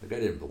 Like I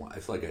didn't belong. I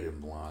felt like I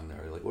didn't belong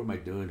there. Like, what am I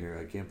doing here?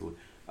 I can't believe.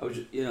 I was,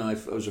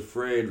 I was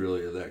afraid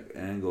really of that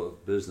angle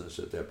of business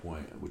at that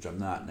point, which I'm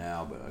not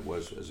now, but I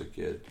was as a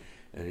kid.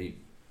 And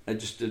I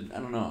just did. I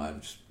don't know.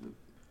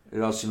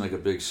 It all seemed like a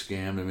big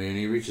scam to me. And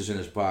he reaches in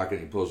his pocket,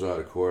 and he pulls out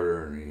a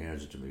quarter, and he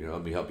hands it to me.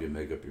 Let me help you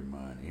make up your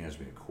mind. He hands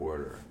me a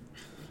quarter.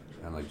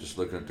 I'm like just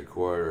looking at the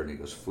quarter, and he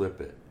goes,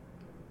 flip it.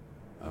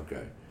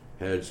 Okay.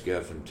 Heads,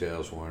 Geffen,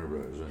 tails, Warner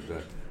Brothers.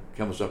 And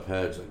comes up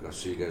heads. I go,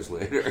 see you guys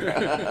later.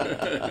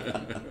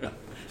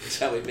 That's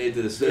how we made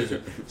the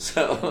decision.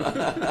 So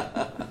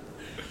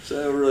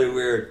really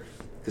weird.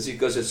 Because he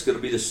goes, it's going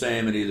to be the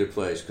same in either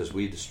place because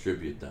we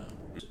distribute them.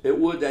 It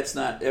wouldn't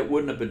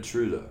have been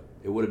true though.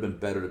 It would have been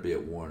better to be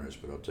at Warner's,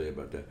 but I'll tell you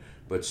about that.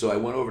 But so I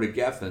went over to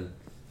Geffen,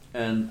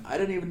 and I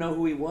didn't even know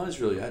who he was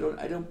really. I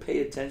don't pay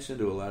attention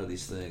to a lot of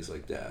these things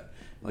like that.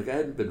 Like I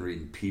hadn't been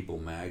reading People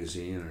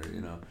magazine or you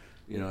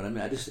know what I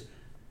mean.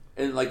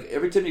 And like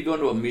every time you go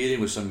into a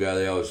meeting with some guy,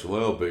 they always,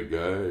 well, big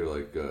guy,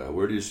 like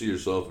where do you see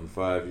yourself in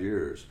 5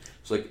 years?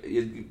 It's like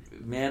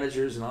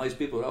managers and all these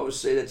people would always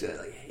say that to me.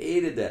 I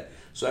hated that.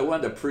 So I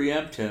wanted to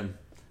preempt him.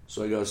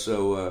 So I go,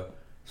 so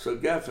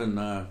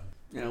Geffen,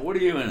 what are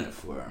you in it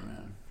for,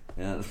 man?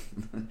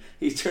 And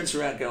he turns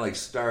around, kind of like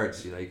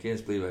starts. He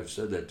can't believe I've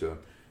said that to him.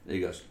 And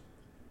he goes,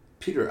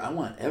 Peter, I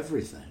want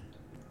everything.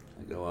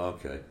 I go,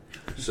 okay.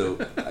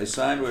 So I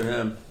signed with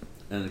him,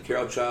 and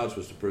Carol Childs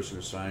was the person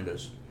who signed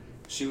us.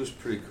 She was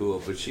pretty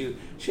cool, but she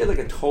had like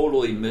a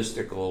totally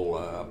mystical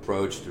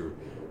approach to,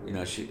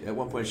 she at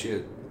one point she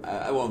had,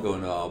 I won't go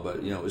into all,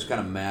 but it was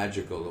kind of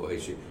magical the way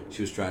she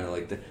was trying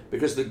to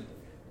because the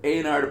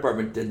A&R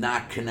department did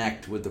not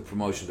connect with the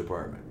promotion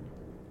department.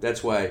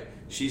 That's why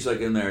she's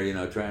like in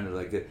there, trying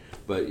to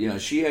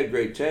but she had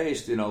great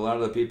taste. A lot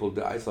of the people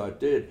I thought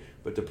did,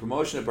 but the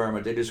promotion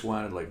department, they just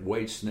wanted like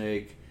White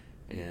Snake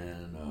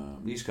and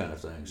these kind of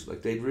things.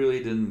 Like they really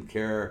didn't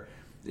care.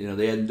 They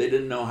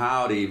didn't know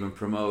how to even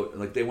promote.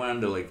 Like they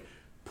wanted to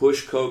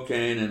push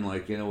cocaine and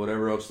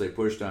whatever else they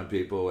pushed on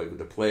people,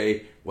 to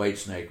play White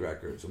Snake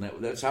records, and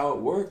that's how it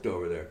worked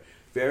over there.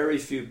 Very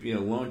few,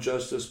 Lone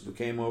Justice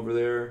came over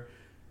there,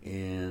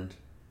 and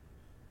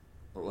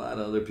a lot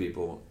of other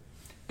people.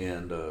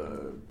 And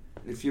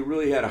if you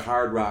really had a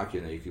hard rock,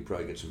 you could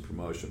probably get some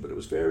promotion, but it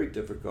was very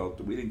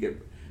difficult. We didn't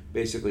get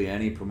basically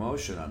any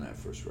promotion on that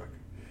first record.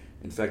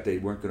 In fact, they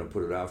weren't going to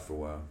put it out for a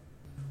while.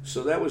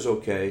 So that was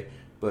okay,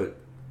 but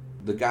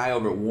the guy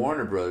over at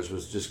Warner Brothers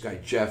was this guy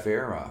Jeff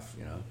Aroff,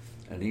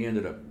 and he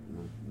ended up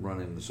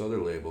running this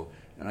other label.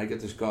 And I get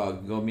this call,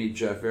 go meet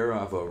Jeff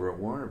Aroff over at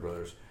Warner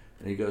Brothers,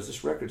 and he goes,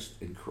 this record's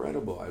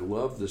incredible. I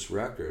love this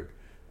record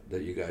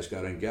that you guys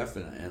got on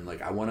Geffen, and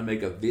I want to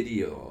make a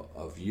video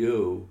of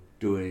you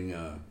doing.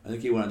 I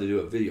think he wanted to do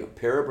a video,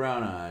 Pair of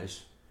Brown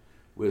Eyes,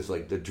 with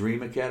the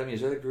Dream Academy.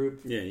 Is that a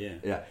group?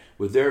 Yeah.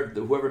 With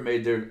whoever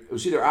made it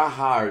was either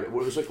Aha or it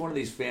was one of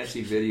these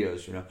fancy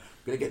videos. We're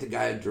gonna get the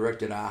guy who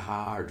directed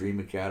Aha or Dream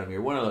Academy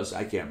or one of those.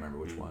 I can't remember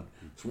which one.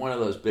 It's one of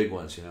those big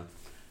ones.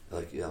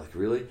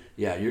 Really?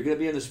 Yeah, you're gonna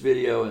be in this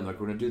video, and we're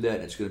gonna do that,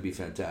 and it's gonna be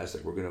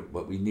fantastic.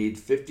 But we need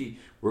 50.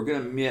 We're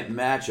gonna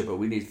match it, but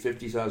we need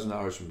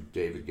 $50,000 from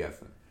David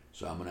Geffen.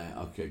 So I'm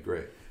gonna, okay,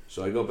 great.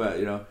 So I go back,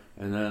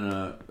 and then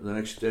the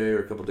next day or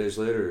a couple days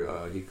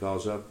later, he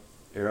calls up.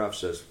 Aroff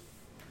says,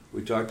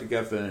 we talked to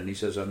Geffen, and he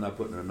says, I'm not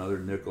putting another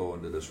nickel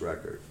into this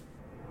record.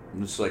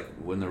 And it's like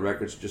when the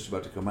record's just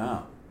about to come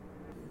out.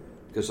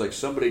 Because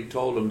somebody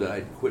told him that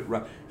I'd quit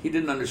rock. He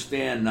didn't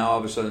understand. Now all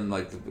of a sudden,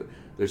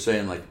 they're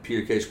saying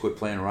Peter Case quit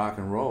playing rock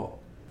and roll,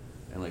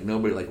 and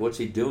nobody what's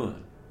he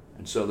doing?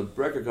 And so the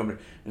record company,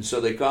 and so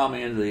they call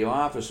me into the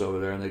office over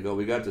there, and they go,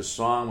 we got this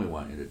song we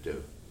want you to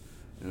do.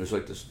 And it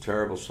was this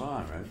terrible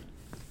song, right?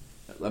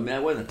 I mean,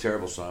 it wasn't a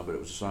terrible song, but it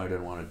was a song I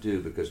didn't want to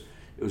do because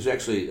it was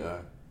actually,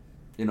 I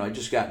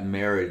just got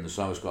married, and the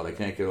song was called I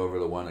Can't Get Over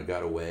the One That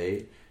Got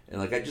Away.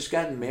 And I just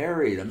got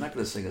married. I'm not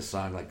going to sing a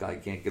song like I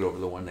Can't Get Over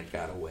the One That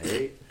Got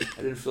Away.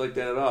 I didn't feel like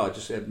that at all.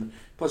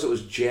 Plus it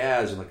was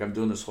jazz, and I'm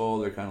doing this whole,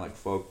 they're kind of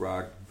folk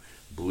rock,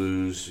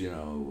 blues,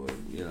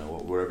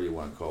 whatever you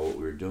want to call what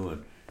we were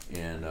doing.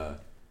 And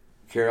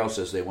Carol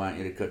says they want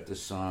you to cut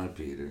this song,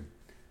 Peter.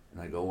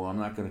 And I go, well, I'm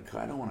not going to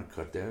cut. I don't want to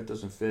cut that. It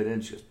doesn't fit in.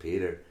 She goes,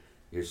 Peter,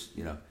 you're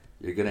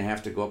going to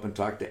have to go up and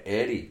talk to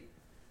Eddie,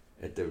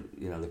 at the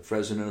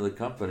president of the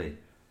company.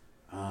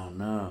 Oh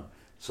no!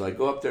 So I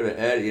go up there to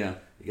Eddie.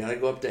 You got to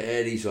go up to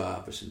Eddie's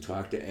office and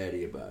talk to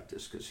Eddie about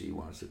this because he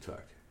wants to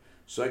talk.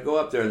 So I go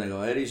up there and they go,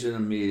 Eddie's in a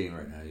meeting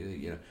right now.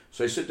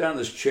 So I sit down in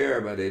this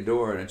chair by the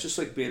door, and it's just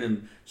like being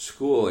in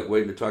school,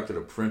 waiting to talk to the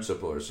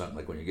principal or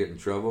something, when you get in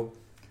trouble.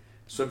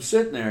 So I'm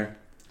sitting there,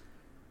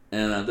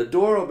 and the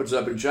door opens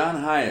up, and John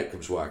Hyatt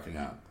comes walking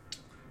out,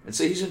 and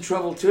so he's in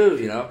trouble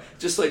too,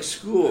 just like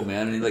school,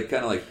 man. And he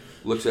kind of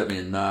looks at me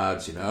and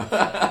nods, and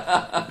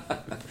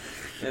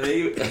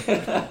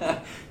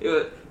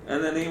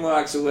and then he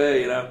walks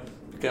away,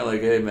 kind of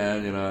like, hey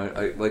man, you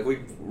know, like we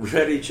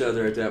read each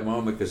other at that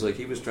moment because like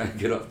he was trying to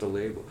get off the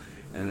label,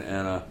 and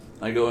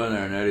I go in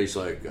there and Eddie's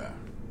like,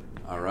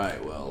 all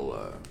right,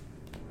 well,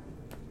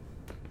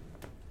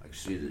 I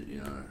see that,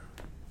 you know,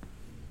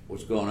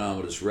 what's going on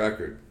with this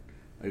record.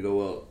 I go,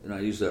 well, and I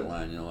use that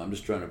line, you know, I'm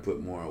just trying to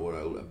put more of what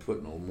I'm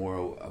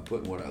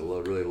putting what I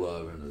really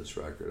love into this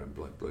record.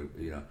 I'm like,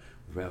 you know,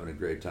 we're having a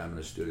great time in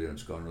the studio and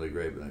it's going really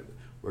great, but I'm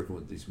working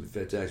with these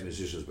fantastic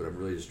musicians, but I'm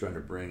really just trying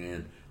to bring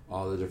in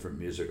all the different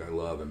music I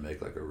love and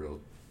make like a real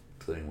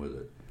thing with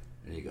it.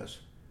 And he goes,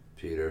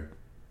 Peter,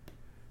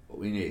 what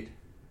we need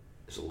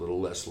is a little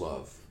less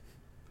love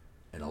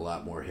and a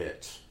lot more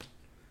hits.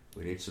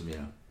 We need some, you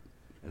know,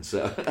 and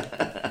so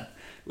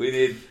we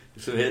need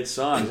some hit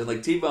songs. And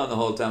like T-Bone the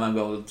whole time I'm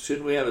going,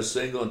 shouldn't we have a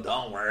single? And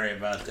don't worry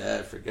about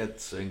that. Forget the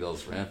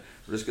singles, man.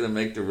 We're just going to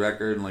make the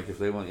record. And like if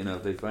they want, you know,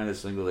 if they find a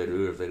single, they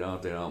do. If they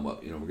don't, they don't. Well,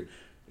 you know,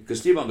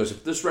 because T-Bone goes,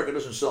 if this record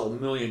doesn't sell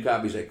 1 million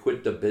copies, I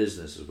quit the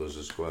business, was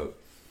his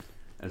quote.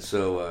 And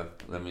so,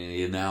 I mean,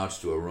 he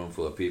announced to a room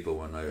full of people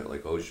one night at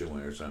like Ocean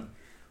Way or something,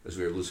 as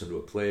we were listening to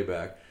a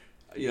playback.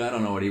 You know, I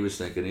don't know what he was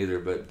thinking either,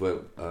 but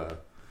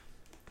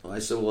I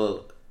said,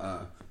 well,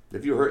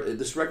 have you heard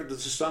this record?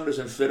 This song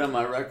doesn't fit on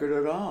my record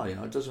at all. You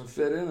know, it doesn't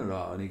fit in at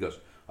all. And he goes,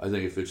 I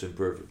think it fits in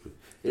perfectly.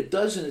 It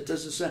doesn't. It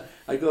doesn't sound.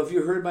 I go, have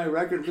you heard my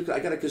record? Look, I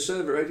got a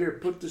cassette of it right here.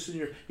 Put this in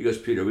your. He goes,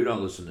 Peter, we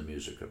don't listen to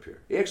music up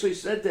here. He actually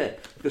said that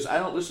because I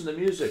don't listen to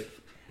music.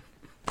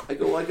 I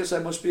go, well, I guess I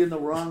must be in the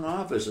wrong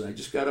office. And I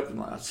just got up and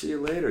I'll see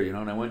you later, you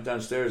know. And I went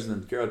downstairs and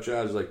then Carol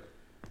Child was like,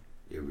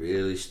 you're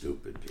really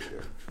stupid,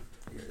 Peter.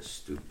 You're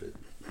stupid.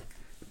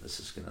 This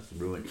is going to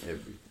ruin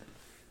everything.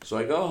 So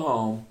I go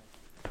home,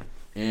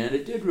 and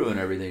it did ruin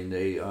everything.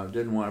 They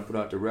didn't want to put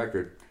out the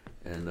record,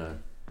 and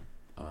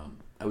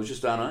I was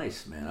just on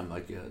ice, man. I'm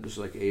like, this is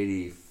like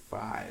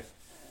 85,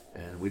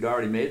 and we'd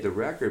already made the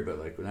record, but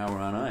like now we're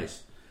on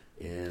ice.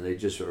 And they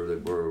just sort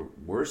of were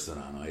worse than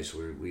on ice.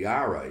 We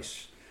are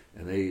ice.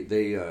 And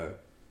they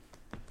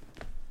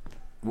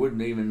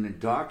wouldn't even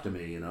talk to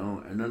me, you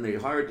know. And then they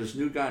hired this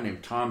new guy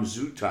named Tom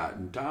Zutaut,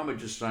 and Tom had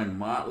just signed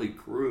Motley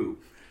Crue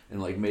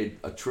and like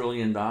made $1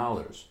 trillion.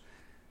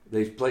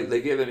 They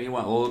gave him. He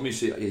went. Well, let me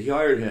see. He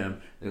hired him.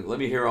 Let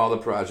me hear all the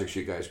projects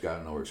you guys got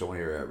in the works. I want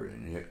to hear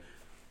everything.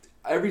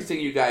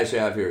 Everything you guys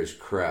have here is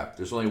crap.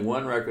 There's only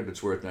one record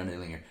that's worth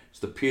anything here. It's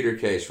the Peter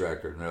Case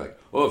record. And they're like,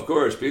 oh, of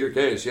course, Peter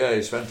Case. Yeah,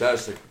 he's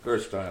fantastic. Of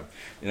course, Tom.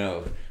 You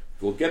know.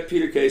 We'll get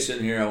Peter Case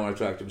in here. I want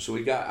to talk to him. So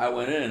I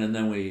went in, and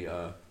then we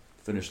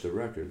finished the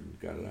record and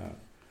got it out.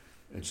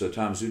 And so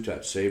Tom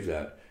Zutaut saved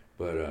that,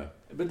 but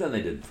then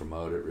they didn't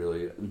promote it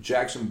really.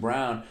 Jackson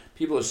Browne,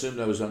 people assumed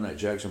I was on that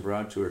Jackson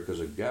Browne tour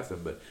because of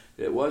Geffen, but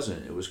it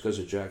wasn't. It was because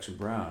of Jackson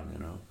Browne, you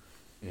know,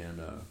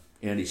 and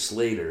Andy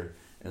Slater,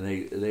 and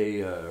they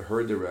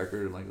heard the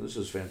record and like, this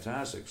is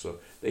fantastic. So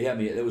they had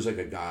me. It was like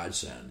a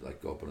godsend,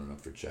 like opening up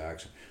for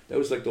Jackson. That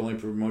was like the only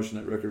promotion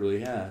that record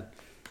really had.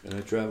 And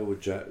I traveled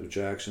with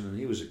Jackson, and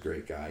he was a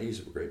great guy.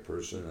 He's a great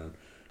person,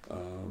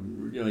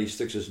 and you know, he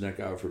sticks his neck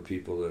out for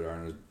people that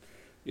aren't,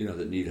 you know,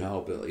 that need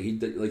help.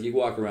 You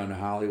walk around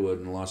Hollywood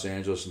and Los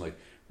Angeles, and like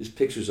his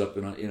pictures up,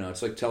 and you know,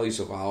 it's like Telly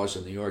Savalas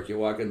in New York. You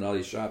walk into all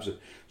these shops, and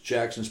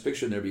Jackson's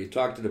picture in there, but you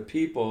talk to the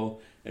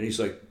people, and he's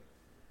like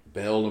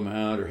bailed them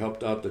out, or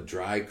helped out the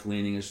dry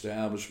cleaning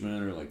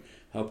establishment, or like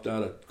helped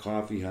out a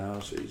coffee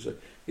house.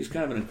 He's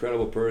kind of an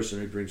incredible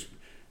person. He brings,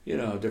 you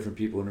know, different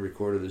people in to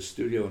record at his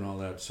studio and all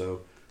that.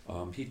 So.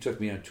 He took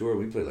me on tour.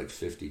 We played like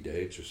 50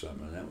 dates or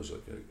something, and that was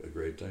like a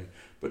great thing.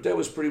 But that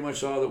was pretty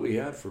much all that we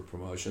had for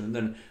promotion. And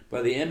then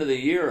by the end of the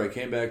year, I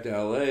came back to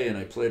L.A., and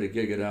I played a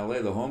gig at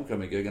L.A., the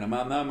homecoming gig, and I'm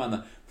on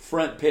the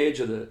front page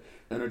of the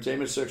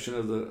entertainment section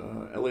of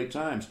the L.A.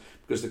 Times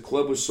because the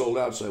club was sold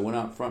out, so I went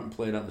out front and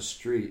played on the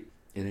street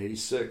in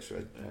 86.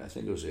 Right? I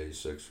think it was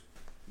 86.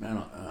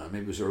 Maybe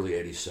it was early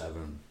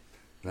 87.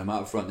 And I'm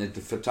out front, and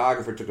the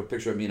photographer took a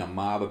picture of me and a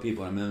mob of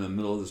people, and I'm in the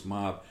middle of this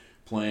mob,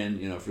 playing,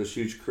 you know, for this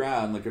huge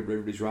crowd, and like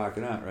everybody's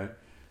rocking out, right?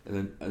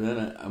 And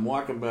then I'm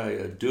walking by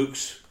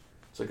Duke's.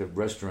 It's like a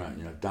restaurant,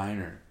 you know,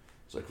 diner.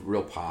 It's like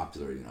real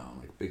popular, you know,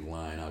 like big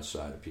line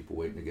outside of people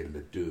waiting to get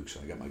into Duke's.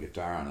 And I got my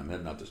guitar on. I'm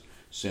heading out to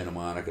Santa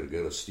Monica to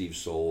go to Steve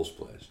Soul's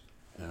place,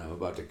 and I'm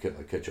about to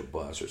catch a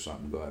bus or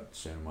something, go out to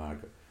Santa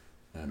Monica,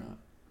 and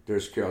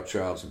there's Carol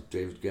Childs and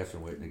David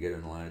Geffen waiting to get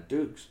in line at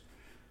Duke's,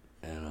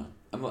 and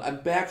I'm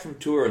back from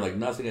tour, like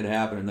nothing had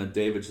happened, and then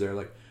David's there,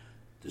 like,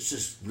 this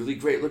is really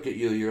great. Look at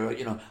you. You're,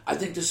 you know, I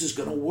think this is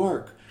going to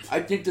work.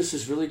 I think this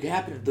is really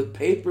happening. The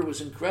paper was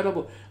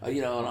incredible,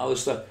 you know, and all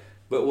this stuff.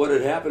 But what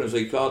had happened was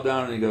he called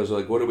down and he goes,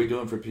 like, what are we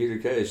doing for Peter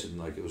Case? And,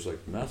 like, it was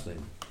like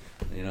nothing,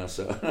 you know.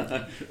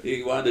 So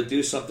he wanted to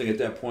do something at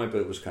that point,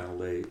 but it was kind of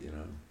late, you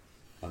know,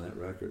 on that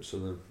record.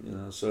 So, you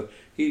know, so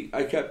he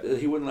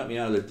wouldn't let me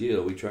out of the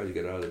deal. We tried to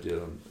get out of the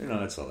deal. And, you know,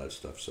 that's all that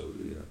stuff. So,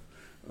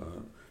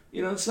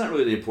 you know, it's not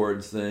really the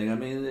important thing. I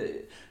mean,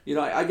 you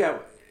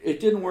know, it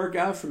didn't work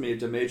out for me at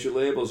the major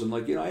labels, and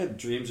like, you know, I had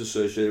dreams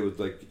associated with,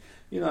 like,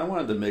 you know, I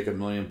wanted to make $1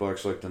 million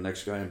like the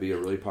next guy and be a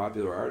really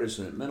popular artist,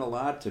 and it meant a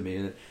lot to me.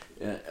 And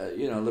a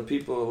lot of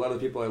the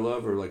people I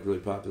love are like really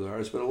popular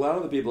artists, but a lot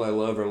of the people I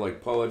love are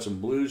like poets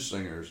and blues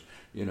singers,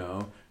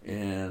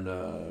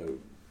 and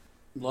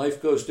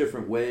life goes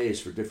different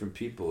ways for different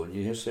people, and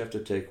you just have to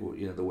take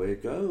the way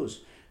it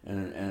goes.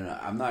 And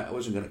I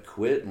wasn't going to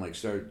quit and like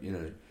start,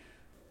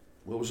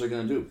 what was I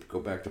going to do? Go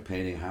back to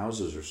painting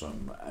houses or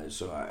something?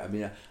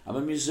 I'm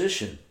a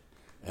musician,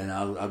 and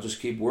I'll just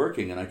keep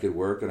working, and I could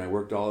work, and I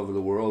worked all over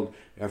the world.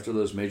 After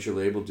those major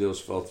label deals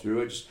fell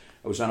through,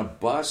 I was on a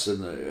bus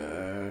on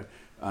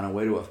a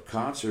way to a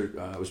concert.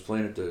 I was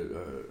playing at it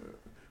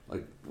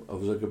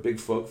was like a big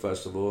folk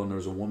festival, and there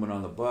was a woman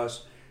on the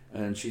bus,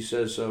 and she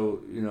says,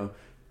 so,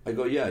 I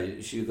go, yeah.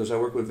 She goes, I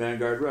work with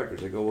Vanguard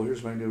Records. I go, well,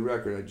 here's my new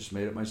record. I just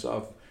made it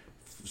myself.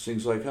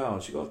 Sings Like Hell.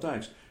 And she goes, oh,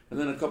 thanks. And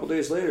then a couple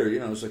days later,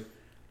 it's like,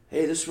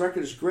 hey, this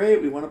record is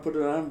great. We want to put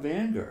it on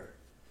Vanguard.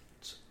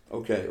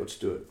 Okay, let's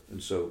do it.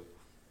 And so,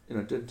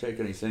 it didn't take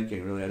any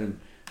thinking, really. I didn't,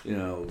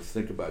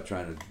 think about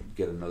trying to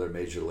get another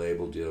major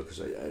label deal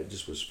because I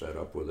just was fed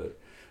up with it.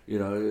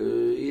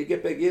 You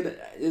get back in.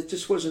 It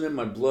just wasn't in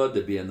my blood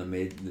to be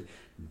in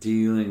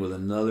dealing with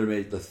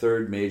the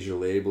third major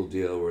label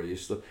deal where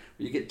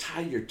you get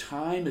tied. Your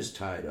time is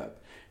tied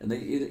up, and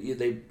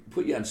they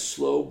put you on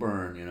slow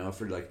burn.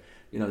 For like.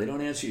 They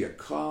don't answer your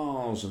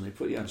calls, and they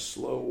put you on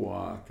slow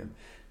walk, and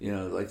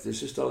there's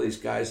just all these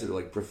guys that are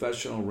like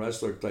professional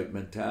wrestler type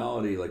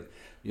mentality, like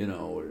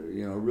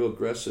real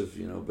aggressive,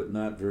 but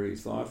not very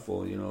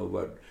thoughtful,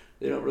 but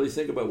they don't really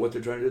think about what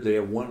they're trying to do. They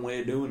have one way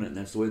of doing it, and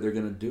that's the way they're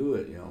going to do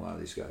it. A lot of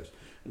these guys,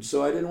 and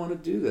so I didn't want to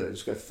do that. I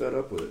just got fed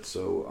up with it,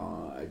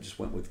 so I just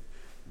went with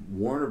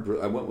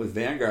Warner. I went with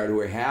Vanguard, who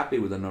were happy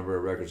with the number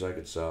of records I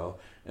could sell,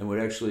 and would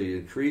actually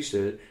increase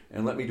it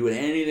and let me do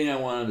anything I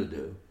wanted to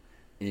do,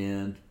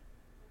 and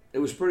it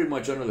was pretty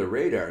much under the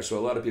radar, so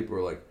a lot of people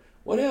were like,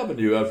 what happened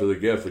to you after the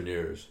Geffen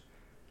years?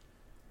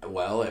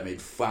 Well, I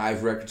made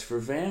 5 records for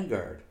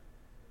Vanguard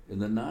in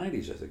the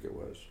 90s, I think it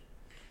was.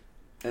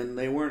 And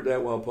they weren't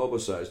that well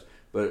publicized,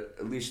 but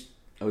at least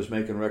I was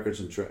making records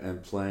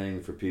and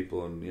playing for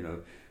people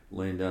and,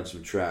 laying down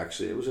some tracks.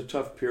 It was a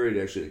tough period,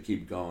 actually, to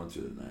keep going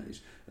through the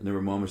 90s. And there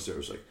were moments there it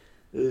was like,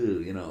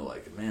 ooh,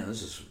 man,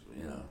 this is,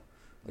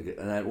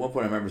 and at one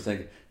point I remember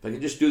thinking, if I can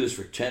just do this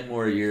for 10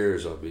 more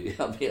years, I'll be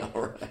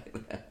all right.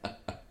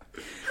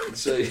 And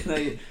so,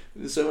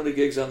 some of the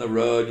gigs on the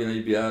road,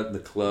 you'd be out in the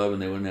club and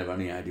they wouldn't have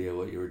any idea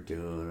what you were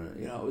doing.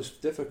 It was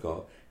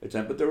difficult at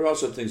times. But there were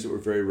also things that were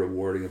very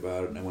rewarding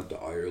about it. And I went to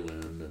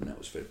Ireland, and that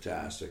was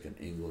fantastic. And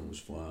England was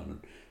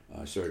fun.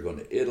 And I started going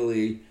to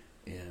Italy,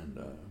 and,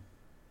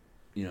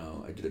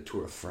 I did a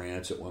tour of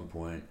France at one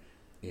point,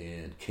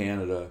 and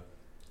Canada,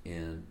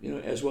 and,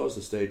 as well as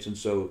the States. And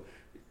so...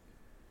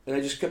 And I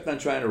just kept on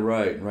trying to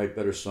write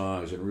better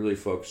songs and really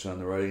focus on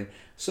the writing. And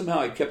somehow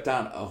I kept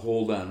on a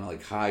hold on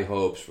like high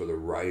hopes for the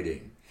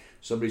writing.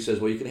 Somebody says,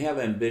 well, you can have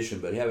ambition,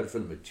 but have it for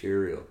the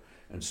material.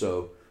 And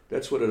so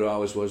that's what it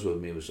always was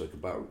with me. It was like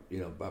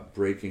about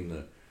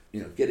breaking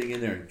getting in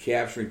there and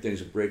capturing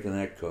things and breaking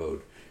that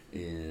code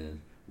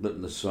and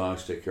letting the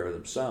songs take care of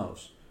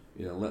themselves.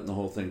 Letting the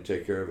whole thing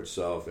take care of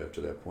itself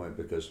after that point,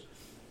 because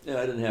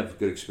I didn't have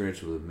good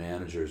experience with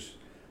managers.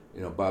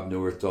 Bob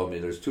Newirth told me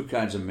there's 2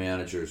 kinds of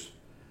managers.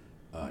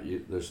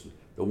 There's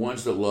the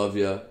ones that love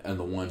you and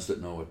the ones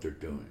that know what they're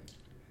doing,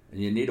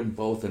 and you need them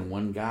both in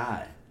one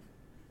guy.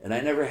 And I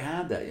never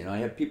had that. I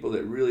had people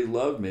that really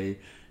loved me,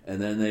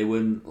 and then they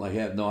wouldn't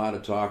know how to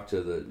talk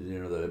to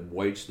the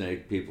white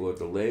snake people at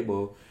the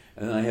label.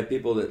 And then I had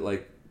people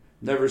that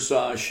never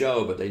saw a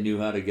show, but they knew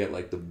how to get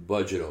the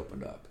budget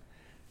opened up.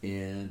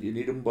 And you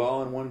need them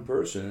all in one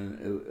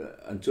person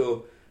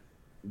until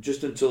the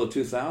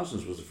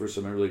 2000s was the first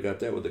time I really got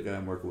that with the guy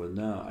I'm working with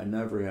now. I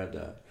never had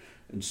that,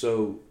 and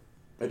so.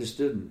 I just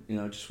didn't,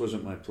 it just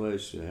wasn't my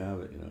place to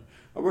have it,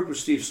 I worked with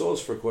Steve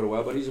Solis for quite a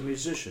while, but he's a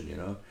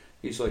musician,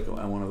 He's like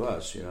one of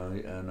us,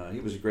 and he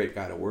was a great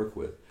guy to work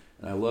with.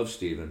 And I love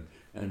Steven,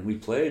 and we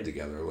played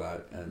together a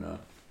lot. And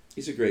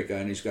he's a great guy,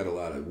 and he's got a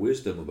lot of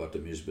wisdom about the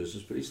music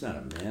business, but he's not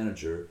a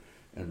manager.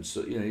 And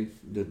so, he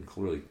didn't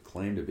really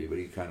claim to be, but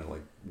he kind of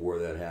wore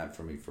that hat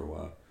for me for a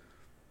while.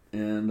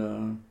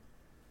 And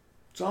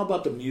it's all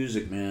about the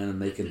music, man, and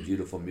making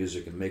beautiful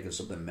music and making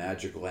something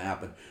magical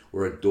happen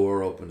where a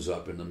door opens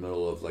up in the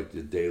middle of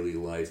the daily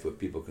life where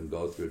people can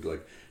go through to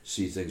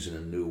see things in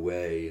a new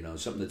way,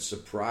 something that's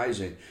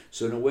surprising.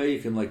 So in a way you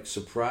can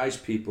surprise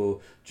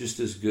people just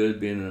as good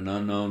being an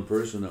unknown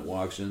person that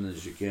walks in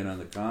as you can on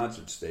the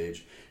concert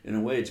stage. In a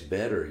way it's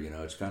better,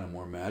 it's kind of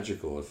more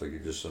magical if you're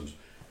just some,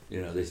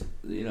 it's,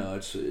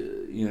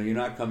 you're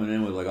not coming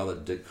in with all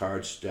the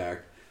cards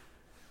stacked.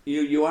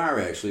 You are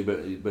actually,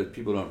 but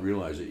people don't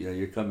realize it.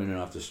 You're coming in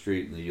off the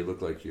street and you look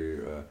like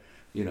you're,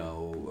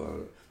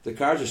 the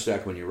cards are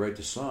stacked when you write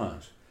the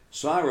songs.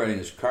 Songwriting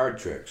is card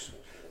tricks.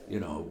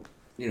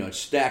 It's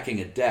stacking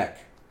a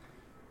deck.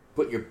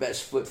 Put your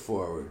best foot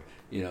forward.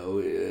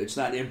 It's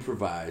not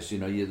improvised.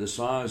 The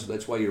songs.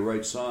 That's why you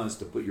write songs,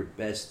 to put your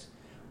best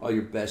all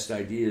your best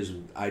ideas,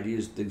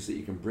 things that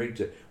you can bring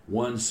to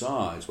one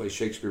song. That's why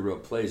Shakespeare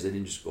wrote plays. They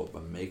didn't just go up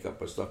and make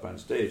up stuff on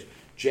stage.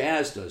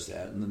 Jazz does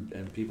that,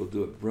 and people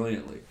do it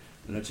brilliantly,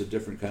 and that's a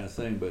different kind of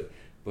thing. But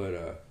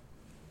the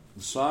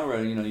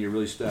songwriting, you're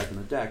really stacking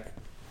the deck.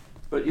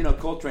 But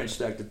Coltrane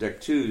stacked the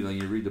deck too.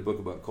 You read the book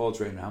about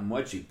Coltrane and how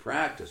much he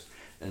practiced,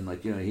 and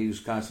he was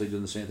constantly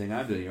doing the same thing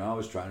I'm doing. You're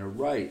always trying to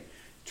write,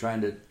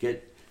 trying to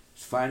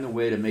find a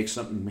way to make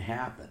something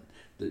happen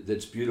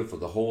that's beautiful.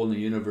 The hole in the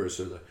universe,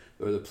 or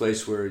the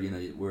place where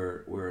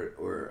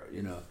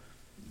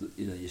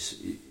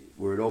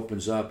where it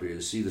opens up, or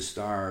you see the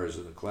stars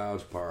or the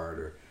clouds part,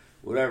 or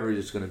whatever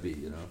it's going to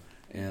be.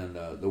 And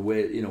the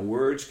way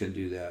words can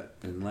do that,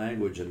 and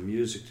language and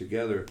music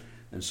together.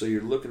 And so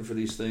you're looking for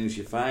these things.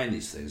 You find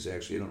these things.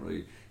 Actually, you don't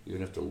really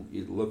even have to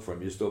look for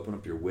them. You just open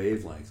up your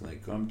wavelength, and they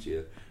come to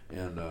you.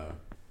 And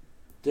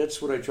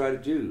that's what I try to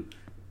do.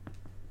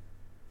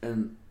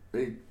 And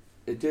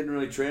it didn't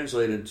really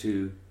translate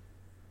into.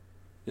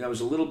 I was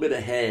a little bit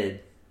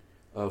ahead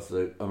of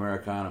the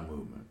Americana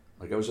movement.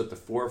 Like I was at the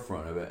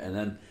forefront of it, and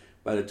then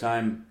by the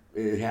time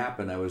it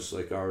happened, I was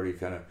already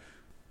kind of.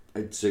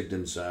 I'd zigged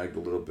and zagged a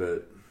little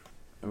bit.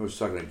 I was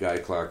talking to Guy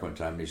Clark one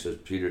time, and he says,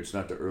 "Peter, it's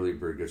not the early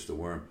bird gets the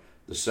worm.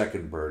 The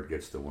second bird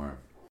gets the worm."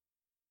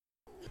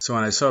 So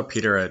when I saw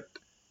Peter at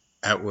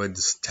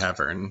Atwood's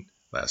Tavern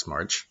last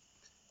March,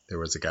 there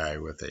was a guy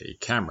with a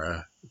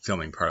camera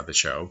filming part of the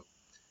show,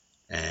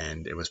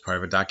 and it was part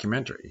of a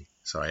documentary.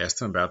 So I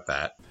asked him about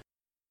that.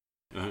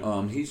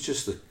 He's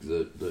just the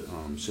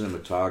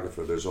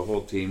cinematographer. There's a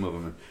whole team of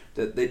them.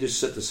 That they just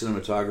set the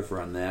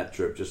cinematographer on that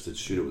trip just to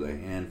shoot it with a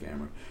hand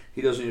camera.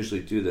 He doesn't usually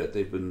do that.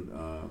 They've been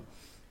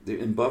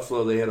in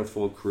Buffalo. They had a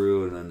full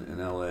crew, and then in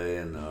L.A.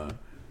 and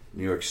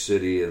New York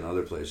City and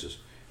other places.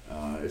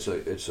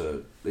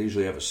 They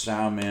usually have a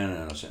sound man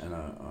and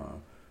a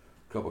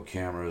couple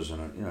cameras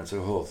and it's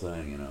a whole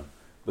thing.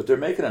 But they're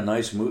making a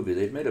nice movie.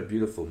 They've made a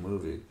beautiful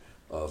movie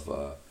of.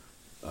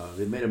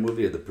 They made a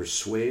movie of the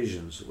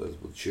Persuasions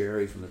with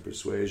Jerry from the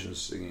Persuasions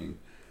singing.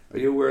 Are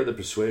you aware of the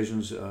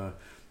Persuasions?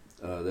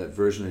 That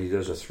version that he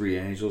does of Three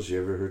Angels.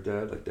 You ever heard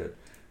that? Like that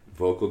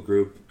vocal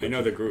group? I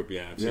know the group,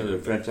 yeah. Yeah, they're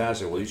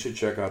fantastic. Well, you should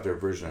check out their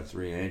version of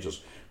Three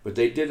Angels. But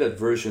they did a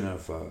version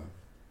of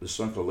the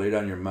song called Lay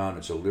Down Your Mountain.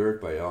 It's a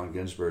lyric by Allen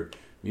Ginsberg,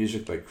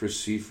 music by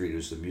Chris Seafried,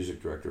 who's the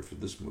music director for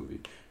this movie.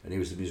 And he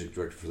was the music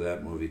director for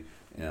that movie.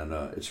 And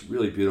it's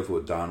really beautiful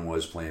with Don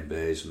Was playing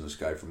bass and this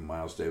guy from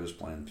Miles Davis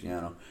playing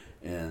piano.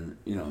 And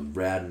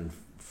Radin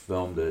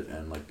filmed it,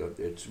 and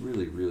it's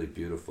really, really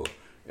beautiful.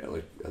 Yeah,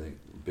 I think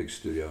big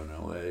studio in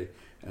L.A.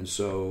 And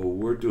so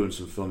we're doing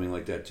some filming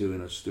like that too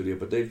in a studio.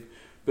 But they've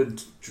been,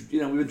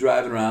 we've been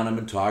driving around. I've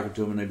been talking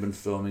to them, and they've been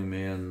filming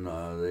me, and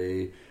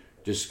they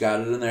just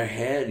got it in their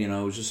head. It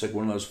was just like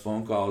one of those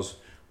phone calls.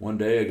 One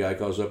day, a guy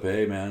calls up,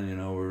 "Hey, man,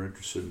 we're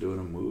interested in doing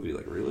a movie."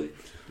 Like, really?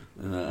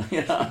 And I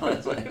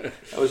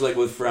was like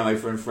with my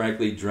friend Frank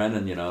Lee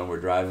Drennan, and we're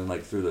driving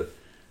through the.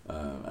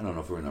 I don't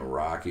know if we're in the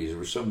Rockies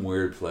or some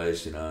weird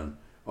place, And,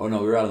 we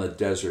were out in the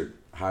desert,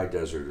 high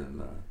desert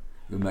in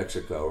New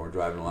Mexico. We're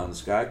driving along.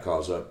 This guy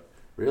calls up.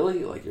 Really?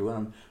 You want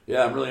to?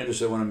 Yeah, I'm really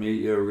interested. I want to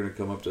meet you. We're going to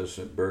come up to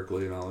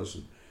Berkeley and all this.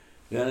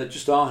 And it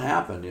just all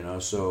happened,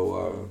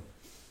 So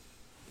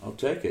I'll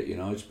take it.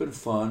 It's been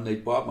fun. They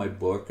bought my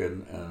book,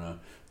 and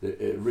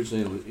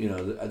originally,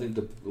 I think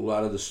a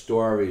lot of the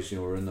stories,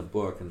 were in the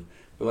book,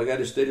 but they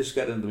just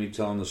got into me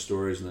telling the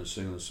stories and then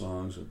singing the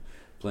songs and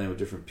playing with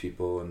different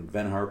people, and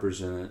Ben Harper's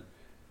in it,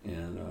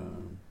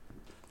 and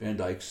Van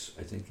Dyke's,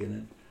 I think, in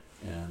it,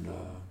 and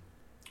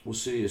we'll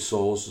see.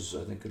 Souls is,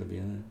 I think, going to be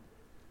in it.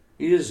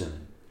 He is in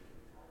it.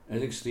 I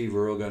think Steve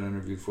Earle got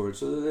interviewed for it,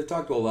 so they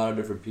talked to a lot of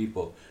different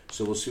people,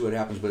 so we'll see what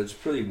happens, but it's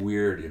pretty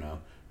weird, and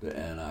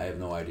I have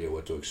no idea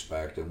what to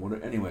expect,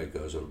 and anyway it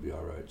goes, it'll be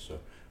all right, so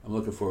I'm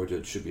looking forward to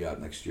it. It should be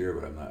out next year,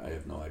 but I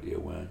have no idea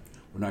when.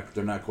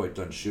 They're not quite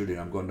done shooting.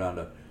 I'm going down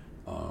to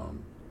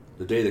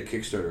the day the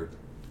Kickstarter.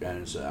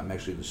 And I'm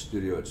actually in the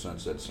studio at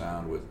Sunset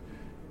Sound with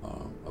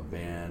a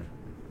band.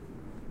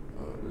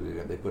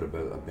 They put a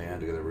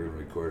band together. We're going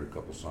to record a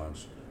couple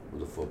songs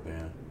with a full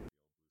band.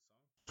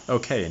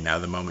 Okay, and now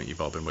the moment you've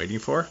all been waiting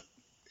for.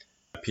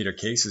 Peter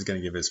Case is going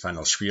to give his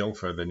final spiel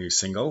for the new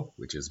single,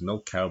 which is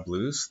Milk Cow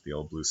Blues, the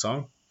old blues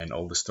song, and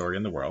oldest story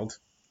in the world.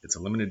 It's a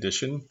limited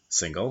edition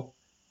single,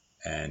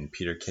 and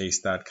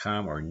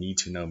petercase.com or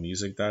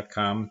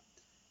needtoknowmusic.com.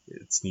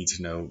 It's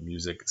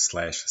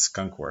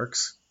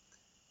needtoknowmusic/skunkworks.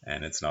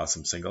 And it's an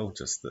awesome single,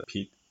 just the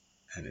Pete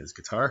and his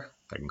guitar,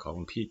 if I can call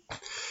him Pete.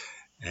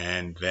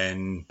 And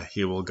then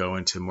he will go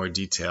into more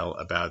detail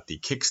about the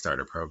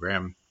Kickstarter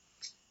program.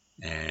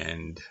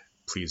 And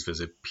please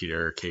visit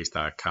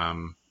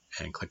petercase.com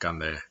and click on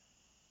the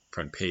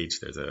front page.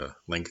 There's a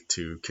link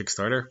to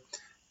Kickstarter.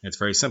 And it's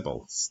very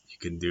simple. You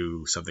can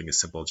do something as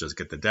simple as just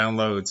get the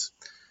downloads,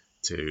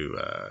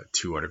 to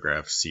 2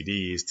 autographed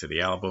CDs, to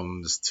the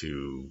albums,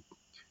 to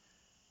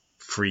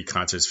free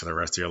concerts for the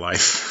rest of your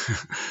life,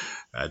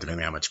 depending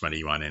on how much money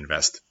you want to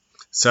invest.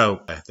 So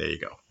there you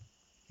go.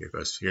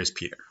 Here's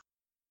Peter.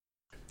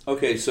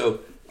 Okay,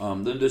 so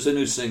there's a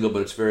new single,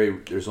 but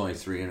there's only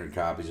 300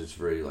 copies. It's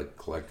very like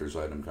collector's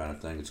item kind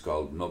of thing. It's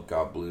called Milk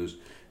Cow Blues.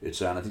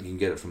 It's on. I think you can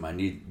get it from my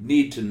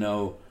Need to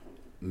Know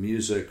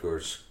Music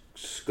or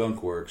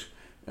Skunk Works.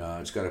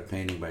 It's got a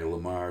painting by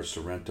Lamar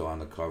Sorrento on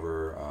the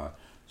cover,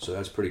 so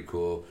that's pretty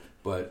cool.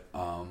 But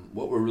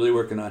what we're really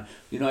working on,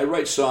 I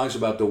write songs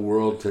about the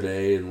world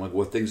today and like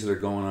what things that are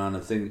going on.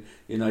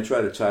 I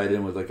try to tie it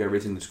in with like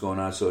everything that's going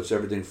on. So it's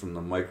everything from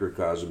the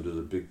microcosm to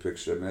the big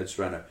picture. I mean, that's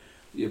trying to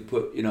you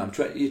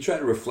try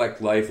to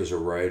reflect life as a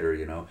writer,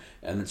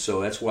 and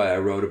so that's why I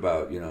wrote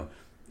about in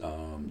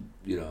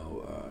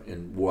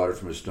Water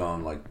from a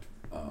Stone, like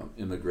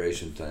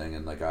immigration thing,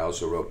 and like I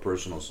also wrote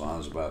personal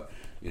songs about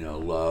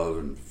love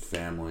and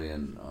family,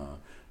 and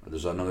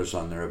there's another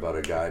song there about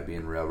a guy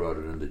being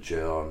railroaded into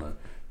jail,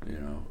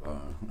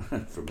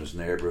 and from his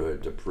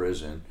neighborhood to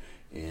prison,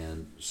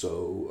 and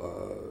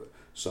so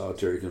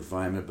solitary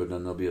confinement. But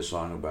then there'll be a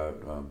song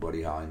about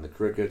Buddy Holly and the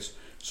Crickets.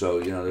 So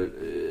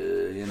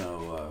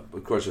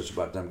of course it's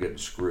about them getting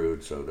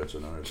screwed. So that's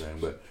another thing.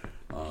 But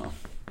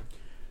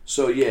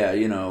so yeah,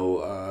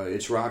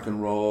 it's rock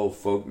and roll,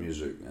 folk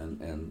music,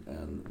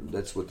 and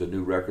that's what the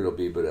new record will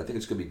be. But I think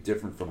it's going to be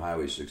different from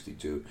Highway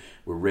 62.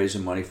 We're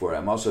raising money for it.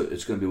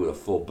 It's going to be with a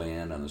full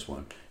band on this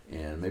one,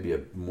 and maybe a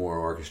more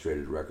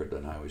orchestrated record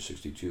than Highway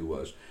 62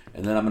 was.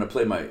 And then I'm going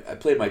to I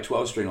played my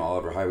 12-string all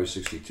over Highway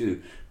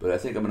 62, but I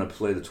think I'm going to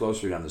play the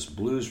 12-string on this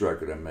blues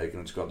record I'm making.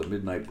 It's called The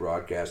Midnight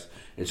Broadcast.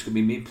 It's going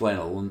to be me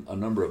playing a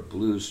number of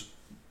blues,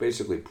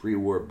 basically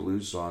pre-war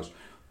blues songs,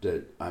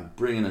 that I'm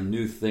bringing a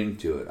new thing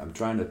to it. I'm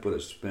trying to put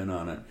a spin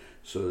on it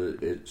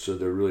so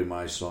they're really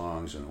my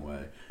songs in a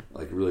way,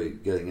 like really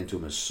getting into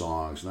them as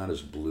songs, not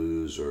as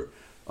blues or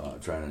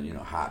trying to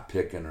hot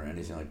picking or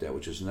anything like that,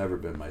 which has never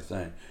been my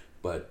thing,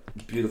 but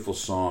beautiful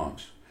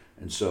songs.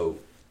 And so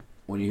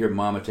when you hear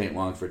Mama Tain't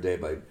Long for a Day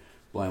by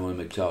Blind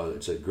Willie McTell,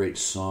 it's a great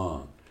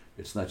song.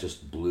 It's not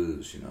just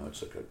blues,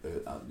 It's like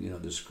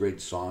this great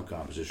song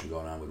composition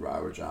going on with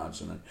Robert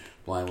Johnson and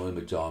Blind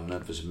Willie McTell and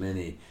Memphis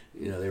Minnie.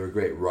 They were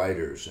great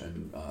writers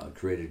and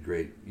created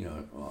great,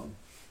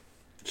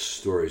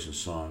 stories and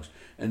songs.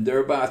 And they're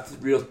about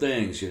real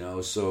things,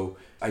 So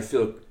I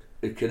feel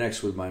it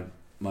connects with my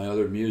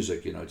other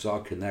music. It's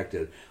all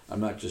connected. I'm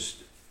not just,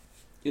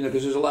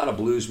 because there's a lot of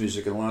blues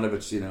music and a lot of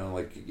it's,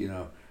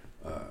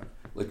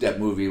 like that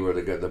movie where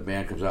the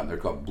band comes out and they're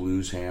called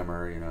Blues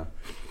Hammer,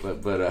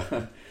 But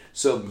I'm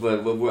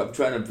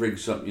trying to bring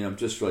some, I'm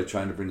just really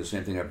trying to bring the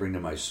same thing I bring to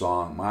my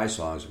songs, I'm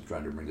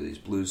trying to bring to these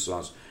blues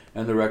songs.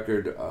 And the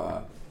record,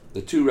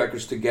 the two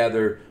records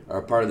together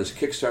are part of this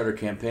Kickstarter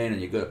campaign,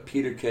 and you go to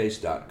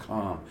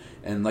petercase.com.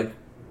 And like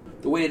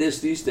the way it is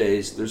these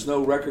days, there's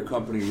no record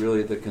company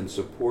really that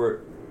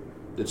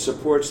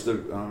supports the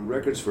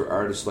records for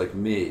artists like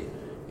me.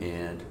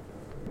 And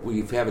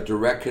we have a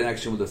direct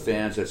connection with the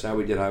fans. That's how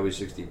we did Highway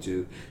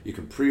 62. You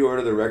can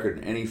pre-order the record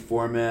in any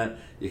format.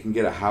 You can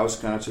get a house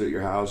concert at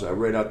your house. I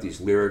write out these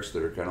lyrics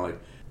that are kind of like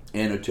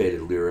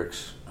annotated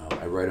lyrics.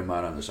 I write them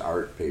out on this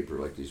art paper,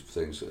 like these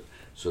things.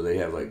 So they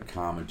have like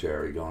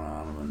commentary going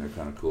on them, and they're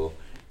kind of cool.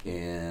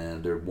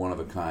 And they're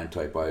one-of-a-kind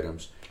type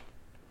items.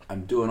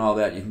 I'm doing all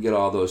that. You can get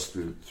all those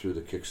through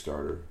the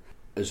Kickstarter.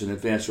 There's an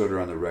advance order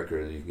on the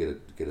record, and you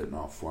can get it in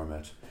all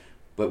formats.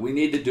 But we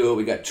need to do it.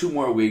 We got 2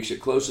 more weeks.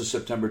 It closes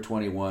September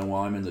 21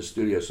 while I'm in the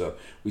studio. So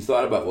we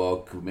thought about,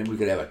 well, maybe we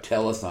could have a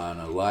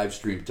telethon, a live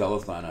stream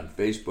telethon on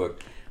Facebook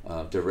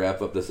to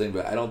wrap up the thing.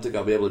 But I don't think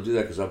I'll be able to do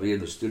that because I'll be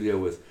in the studio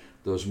with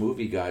those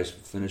movie guys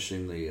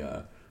finishing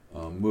the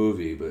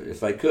movie. But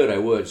if I could, I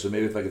would. So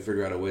maybe if I could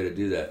figure out a way to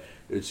do that.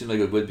 It seemed like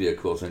it would be a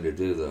cool thing to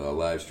do, the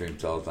live stream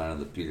telethon on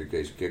the Peter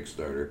Case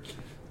Kickstarter.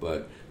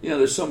 But,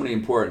 there's so many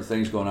important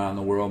things going on in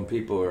the world, and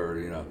people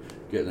are,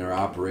 getting their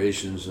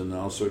operations and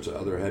all sorts of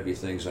other heavy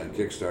things on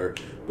Kickstarter.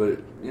 But,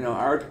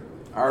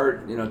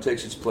 art,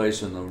 takes its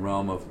place in the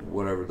realm of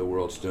whatever the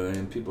world's doing,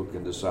 and people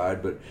can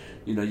decide. But,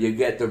 you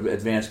get the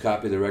advanced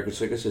copy of the record.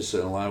 So I guess it's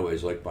in a lot of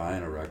ways like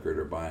buying a record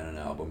or buying an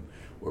album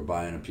or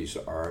buying a piece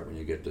of art when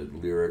you get the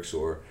lyrics,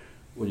 or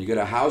when you get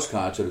a house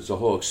concert, it's a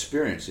whole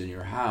experience in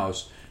your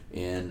house.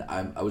 And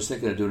I was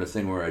thinking of doing a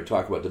thing where I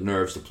talk about the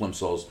Nerves, the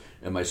Plimsolls,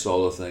 and my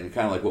solo thing,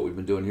 kind of like what we've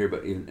been doing here,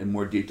 but in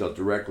more detail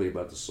directly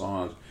about the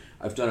songs.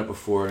 I've done it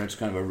before, and it's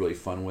kind of a really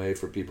fun way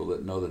for people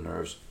that know the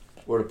Nerves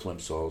or the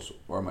Plimsolls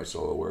or my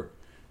solo work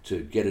to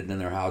get it in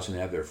their house and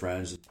have their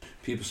friends.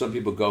 Some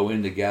people go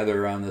in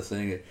together on the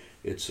thing.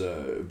 It's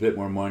a bit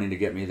more money to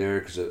get me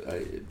there,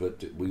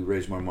 but we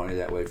raise more money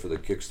that way for the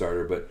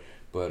Kickstarter. But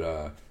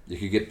you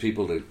could get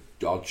people to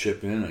all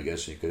chip in. I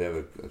guess you could have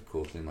a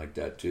cool thing like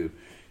that too.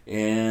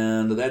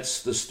 And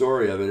that's the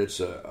story of it.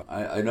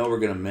 I know we're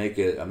going to make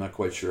it. I'm not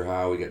quite sure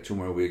how. We got 2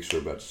 more weeks. We're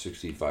about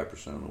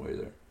 65% on the way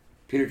there.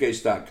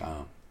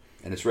 petercase.com,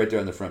 and it's right there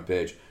on the front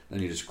page.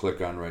 Then you just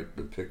click on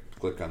the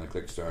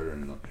Kickstarter,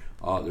 and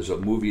there's a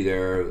movie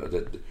there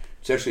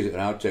it's actually an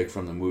outtake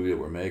from the movie that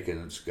we're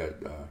making. It's got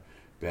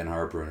Ben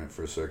Harper in it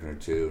for a second or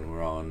two, and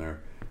we're all in there.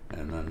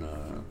 And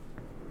then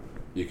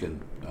you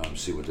can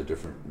see what the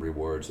different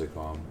rewards, they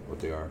call them, what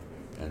they are.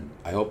 And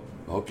I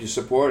hope you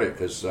support it,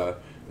 because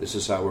this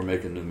is how we're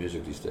making new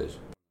music these days.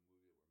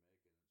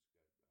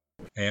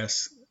 I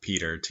asked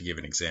Peter to give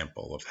an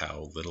example of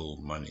how little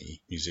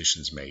money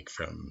musicians make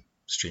from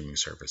streaming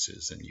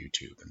services and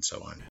YouTube and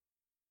so on.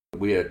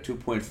 We had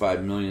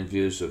 2.5 million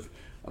views of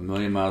A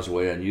Million Miles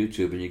Away on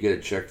YouTube, and you get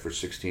a check for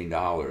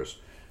 $16.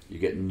 You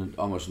get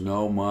almost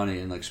no money,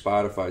 and like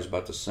Spotify's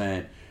about the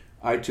same.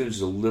 iTunes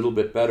is a little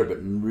bit better, but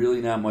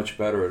really not much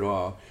better at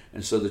all.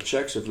 And so the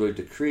checks have really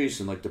decreased,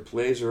 and like the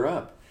plays are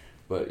up.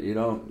 But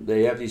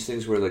they have these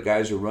things where the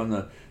guys who run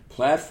the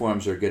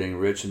platforms are getting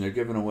rich, and they're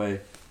giving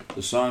away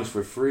the songs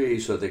for free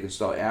so that they can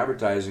start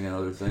advertising and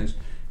other things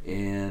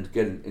and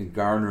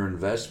garner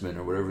investment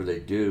or whatever they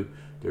do.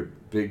 They're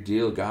big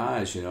deal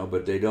guys,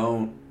 but they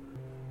don't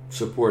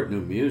support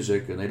new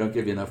music, and they don't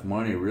give you enough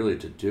money really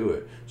to do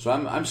it. So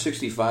I'm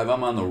 65.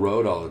 I'm on the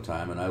road all the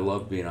time, and I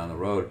love being on the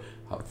road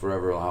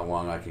forever. How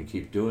long I can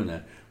keep doing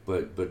that?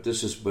 But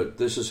this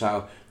is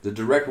how the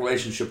direct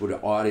relationship with the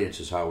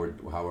audience is how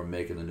we're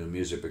making the new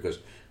music, because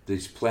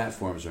these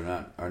platforms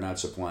are not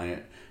supplying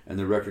it, and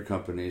the record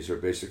companies are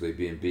basically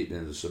being beaten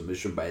into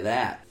submission by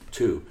that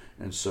too.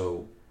 And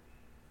so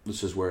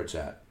this is where it's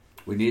at.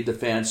 We need the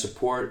fan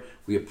support.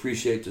 We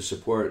appreciate the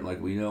support, and like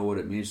we know what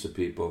it means to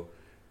people,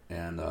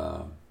 and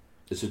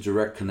it's a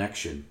direct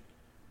connection.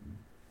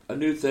 A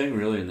new thing,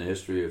 really, in the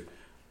history of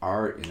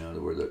art.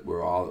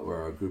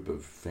 We're a group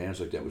of fans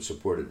like that would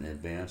support it in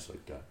advance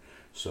like that.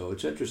 So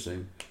it's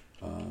interesting,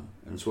 and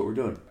it's what we're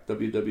doing.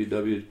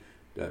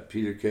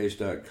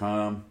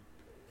 www.petercase.com,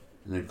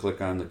 and then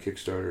click on the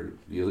Kickstarter.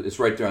 It's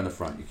right there on the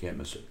front. You can't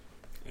miss it.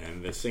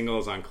 And the single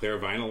is on clear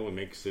vinyl, what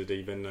makes it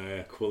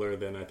even cooler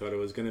than I thought it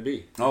was going to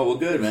be. Oh, well,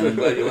 good, man. I'm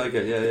glad you like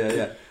it.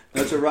 Yeah.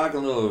 That's a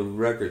rockin' little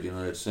record,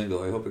 that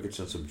single. I hope it gets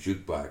on some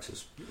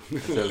jukeboxes.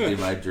 That would be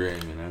my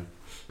dream,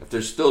 If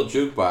there's still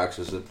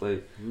jukeboxes that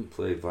play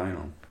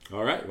vinyl.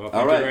 All right. Well,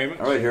 thank you very much.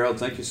 All right, Harold.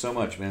 Thank you so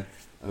much, man.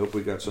 I hope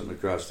we got something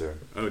across there.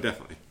 Oh,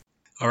 definitely.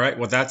 All right.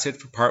 Well, that's it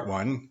for part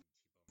one.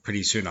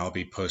 Pretty soon I'll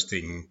be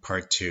posting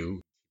part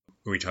two,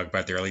 where we talk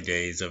about the early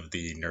days of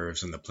the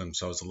Nerves and the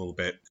Plimsolls a little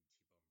bit,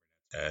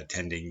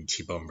 attending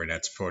T-Bone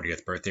Burnett's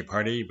 40th birthday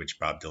party, which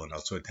Bob Dylan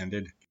also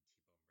attended,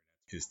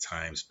 his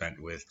time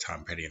spent with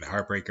Tom Petty and the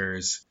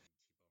Heartbreakers,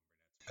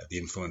 the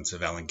influence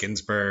of Allen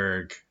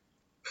Ginsberg,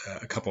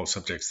 a couple of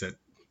subjects that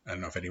I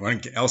don't know if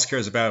anyone else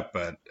cares about,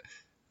 but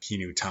he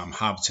knew Tom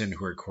Hobson,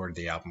 who recorded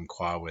the album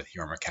Qua with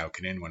Jorma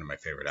Kaukonen, one of my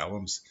favorite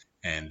albums,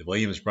 and the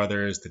Williams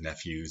brothers, the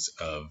nephews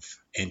of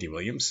Andy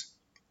Williams.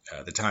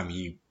 The time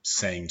he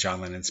sang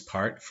John Lennon's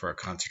part for a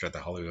concert at the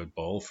Hollywood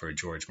Bowl for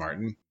George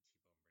Martin.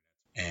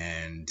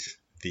 And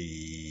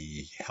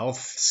the health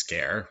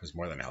scare was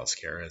more than a health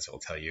scare, as I'll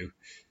tell you.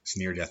 His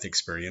near-death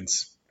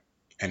experience.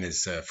 And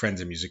his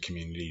friends and music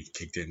community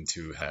kicked in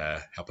to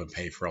help him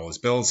pay for all his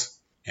bills.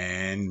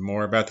 And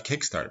more about the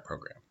Kickstarter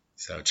program.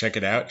 So check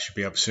it out. It should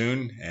be up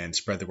soon. And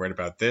spread the word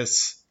about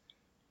this.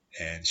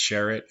 And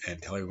share it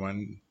and tell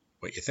everyone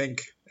what you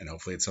think. And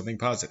hopefully it's something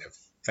positive.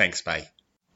 Thanks. Bye.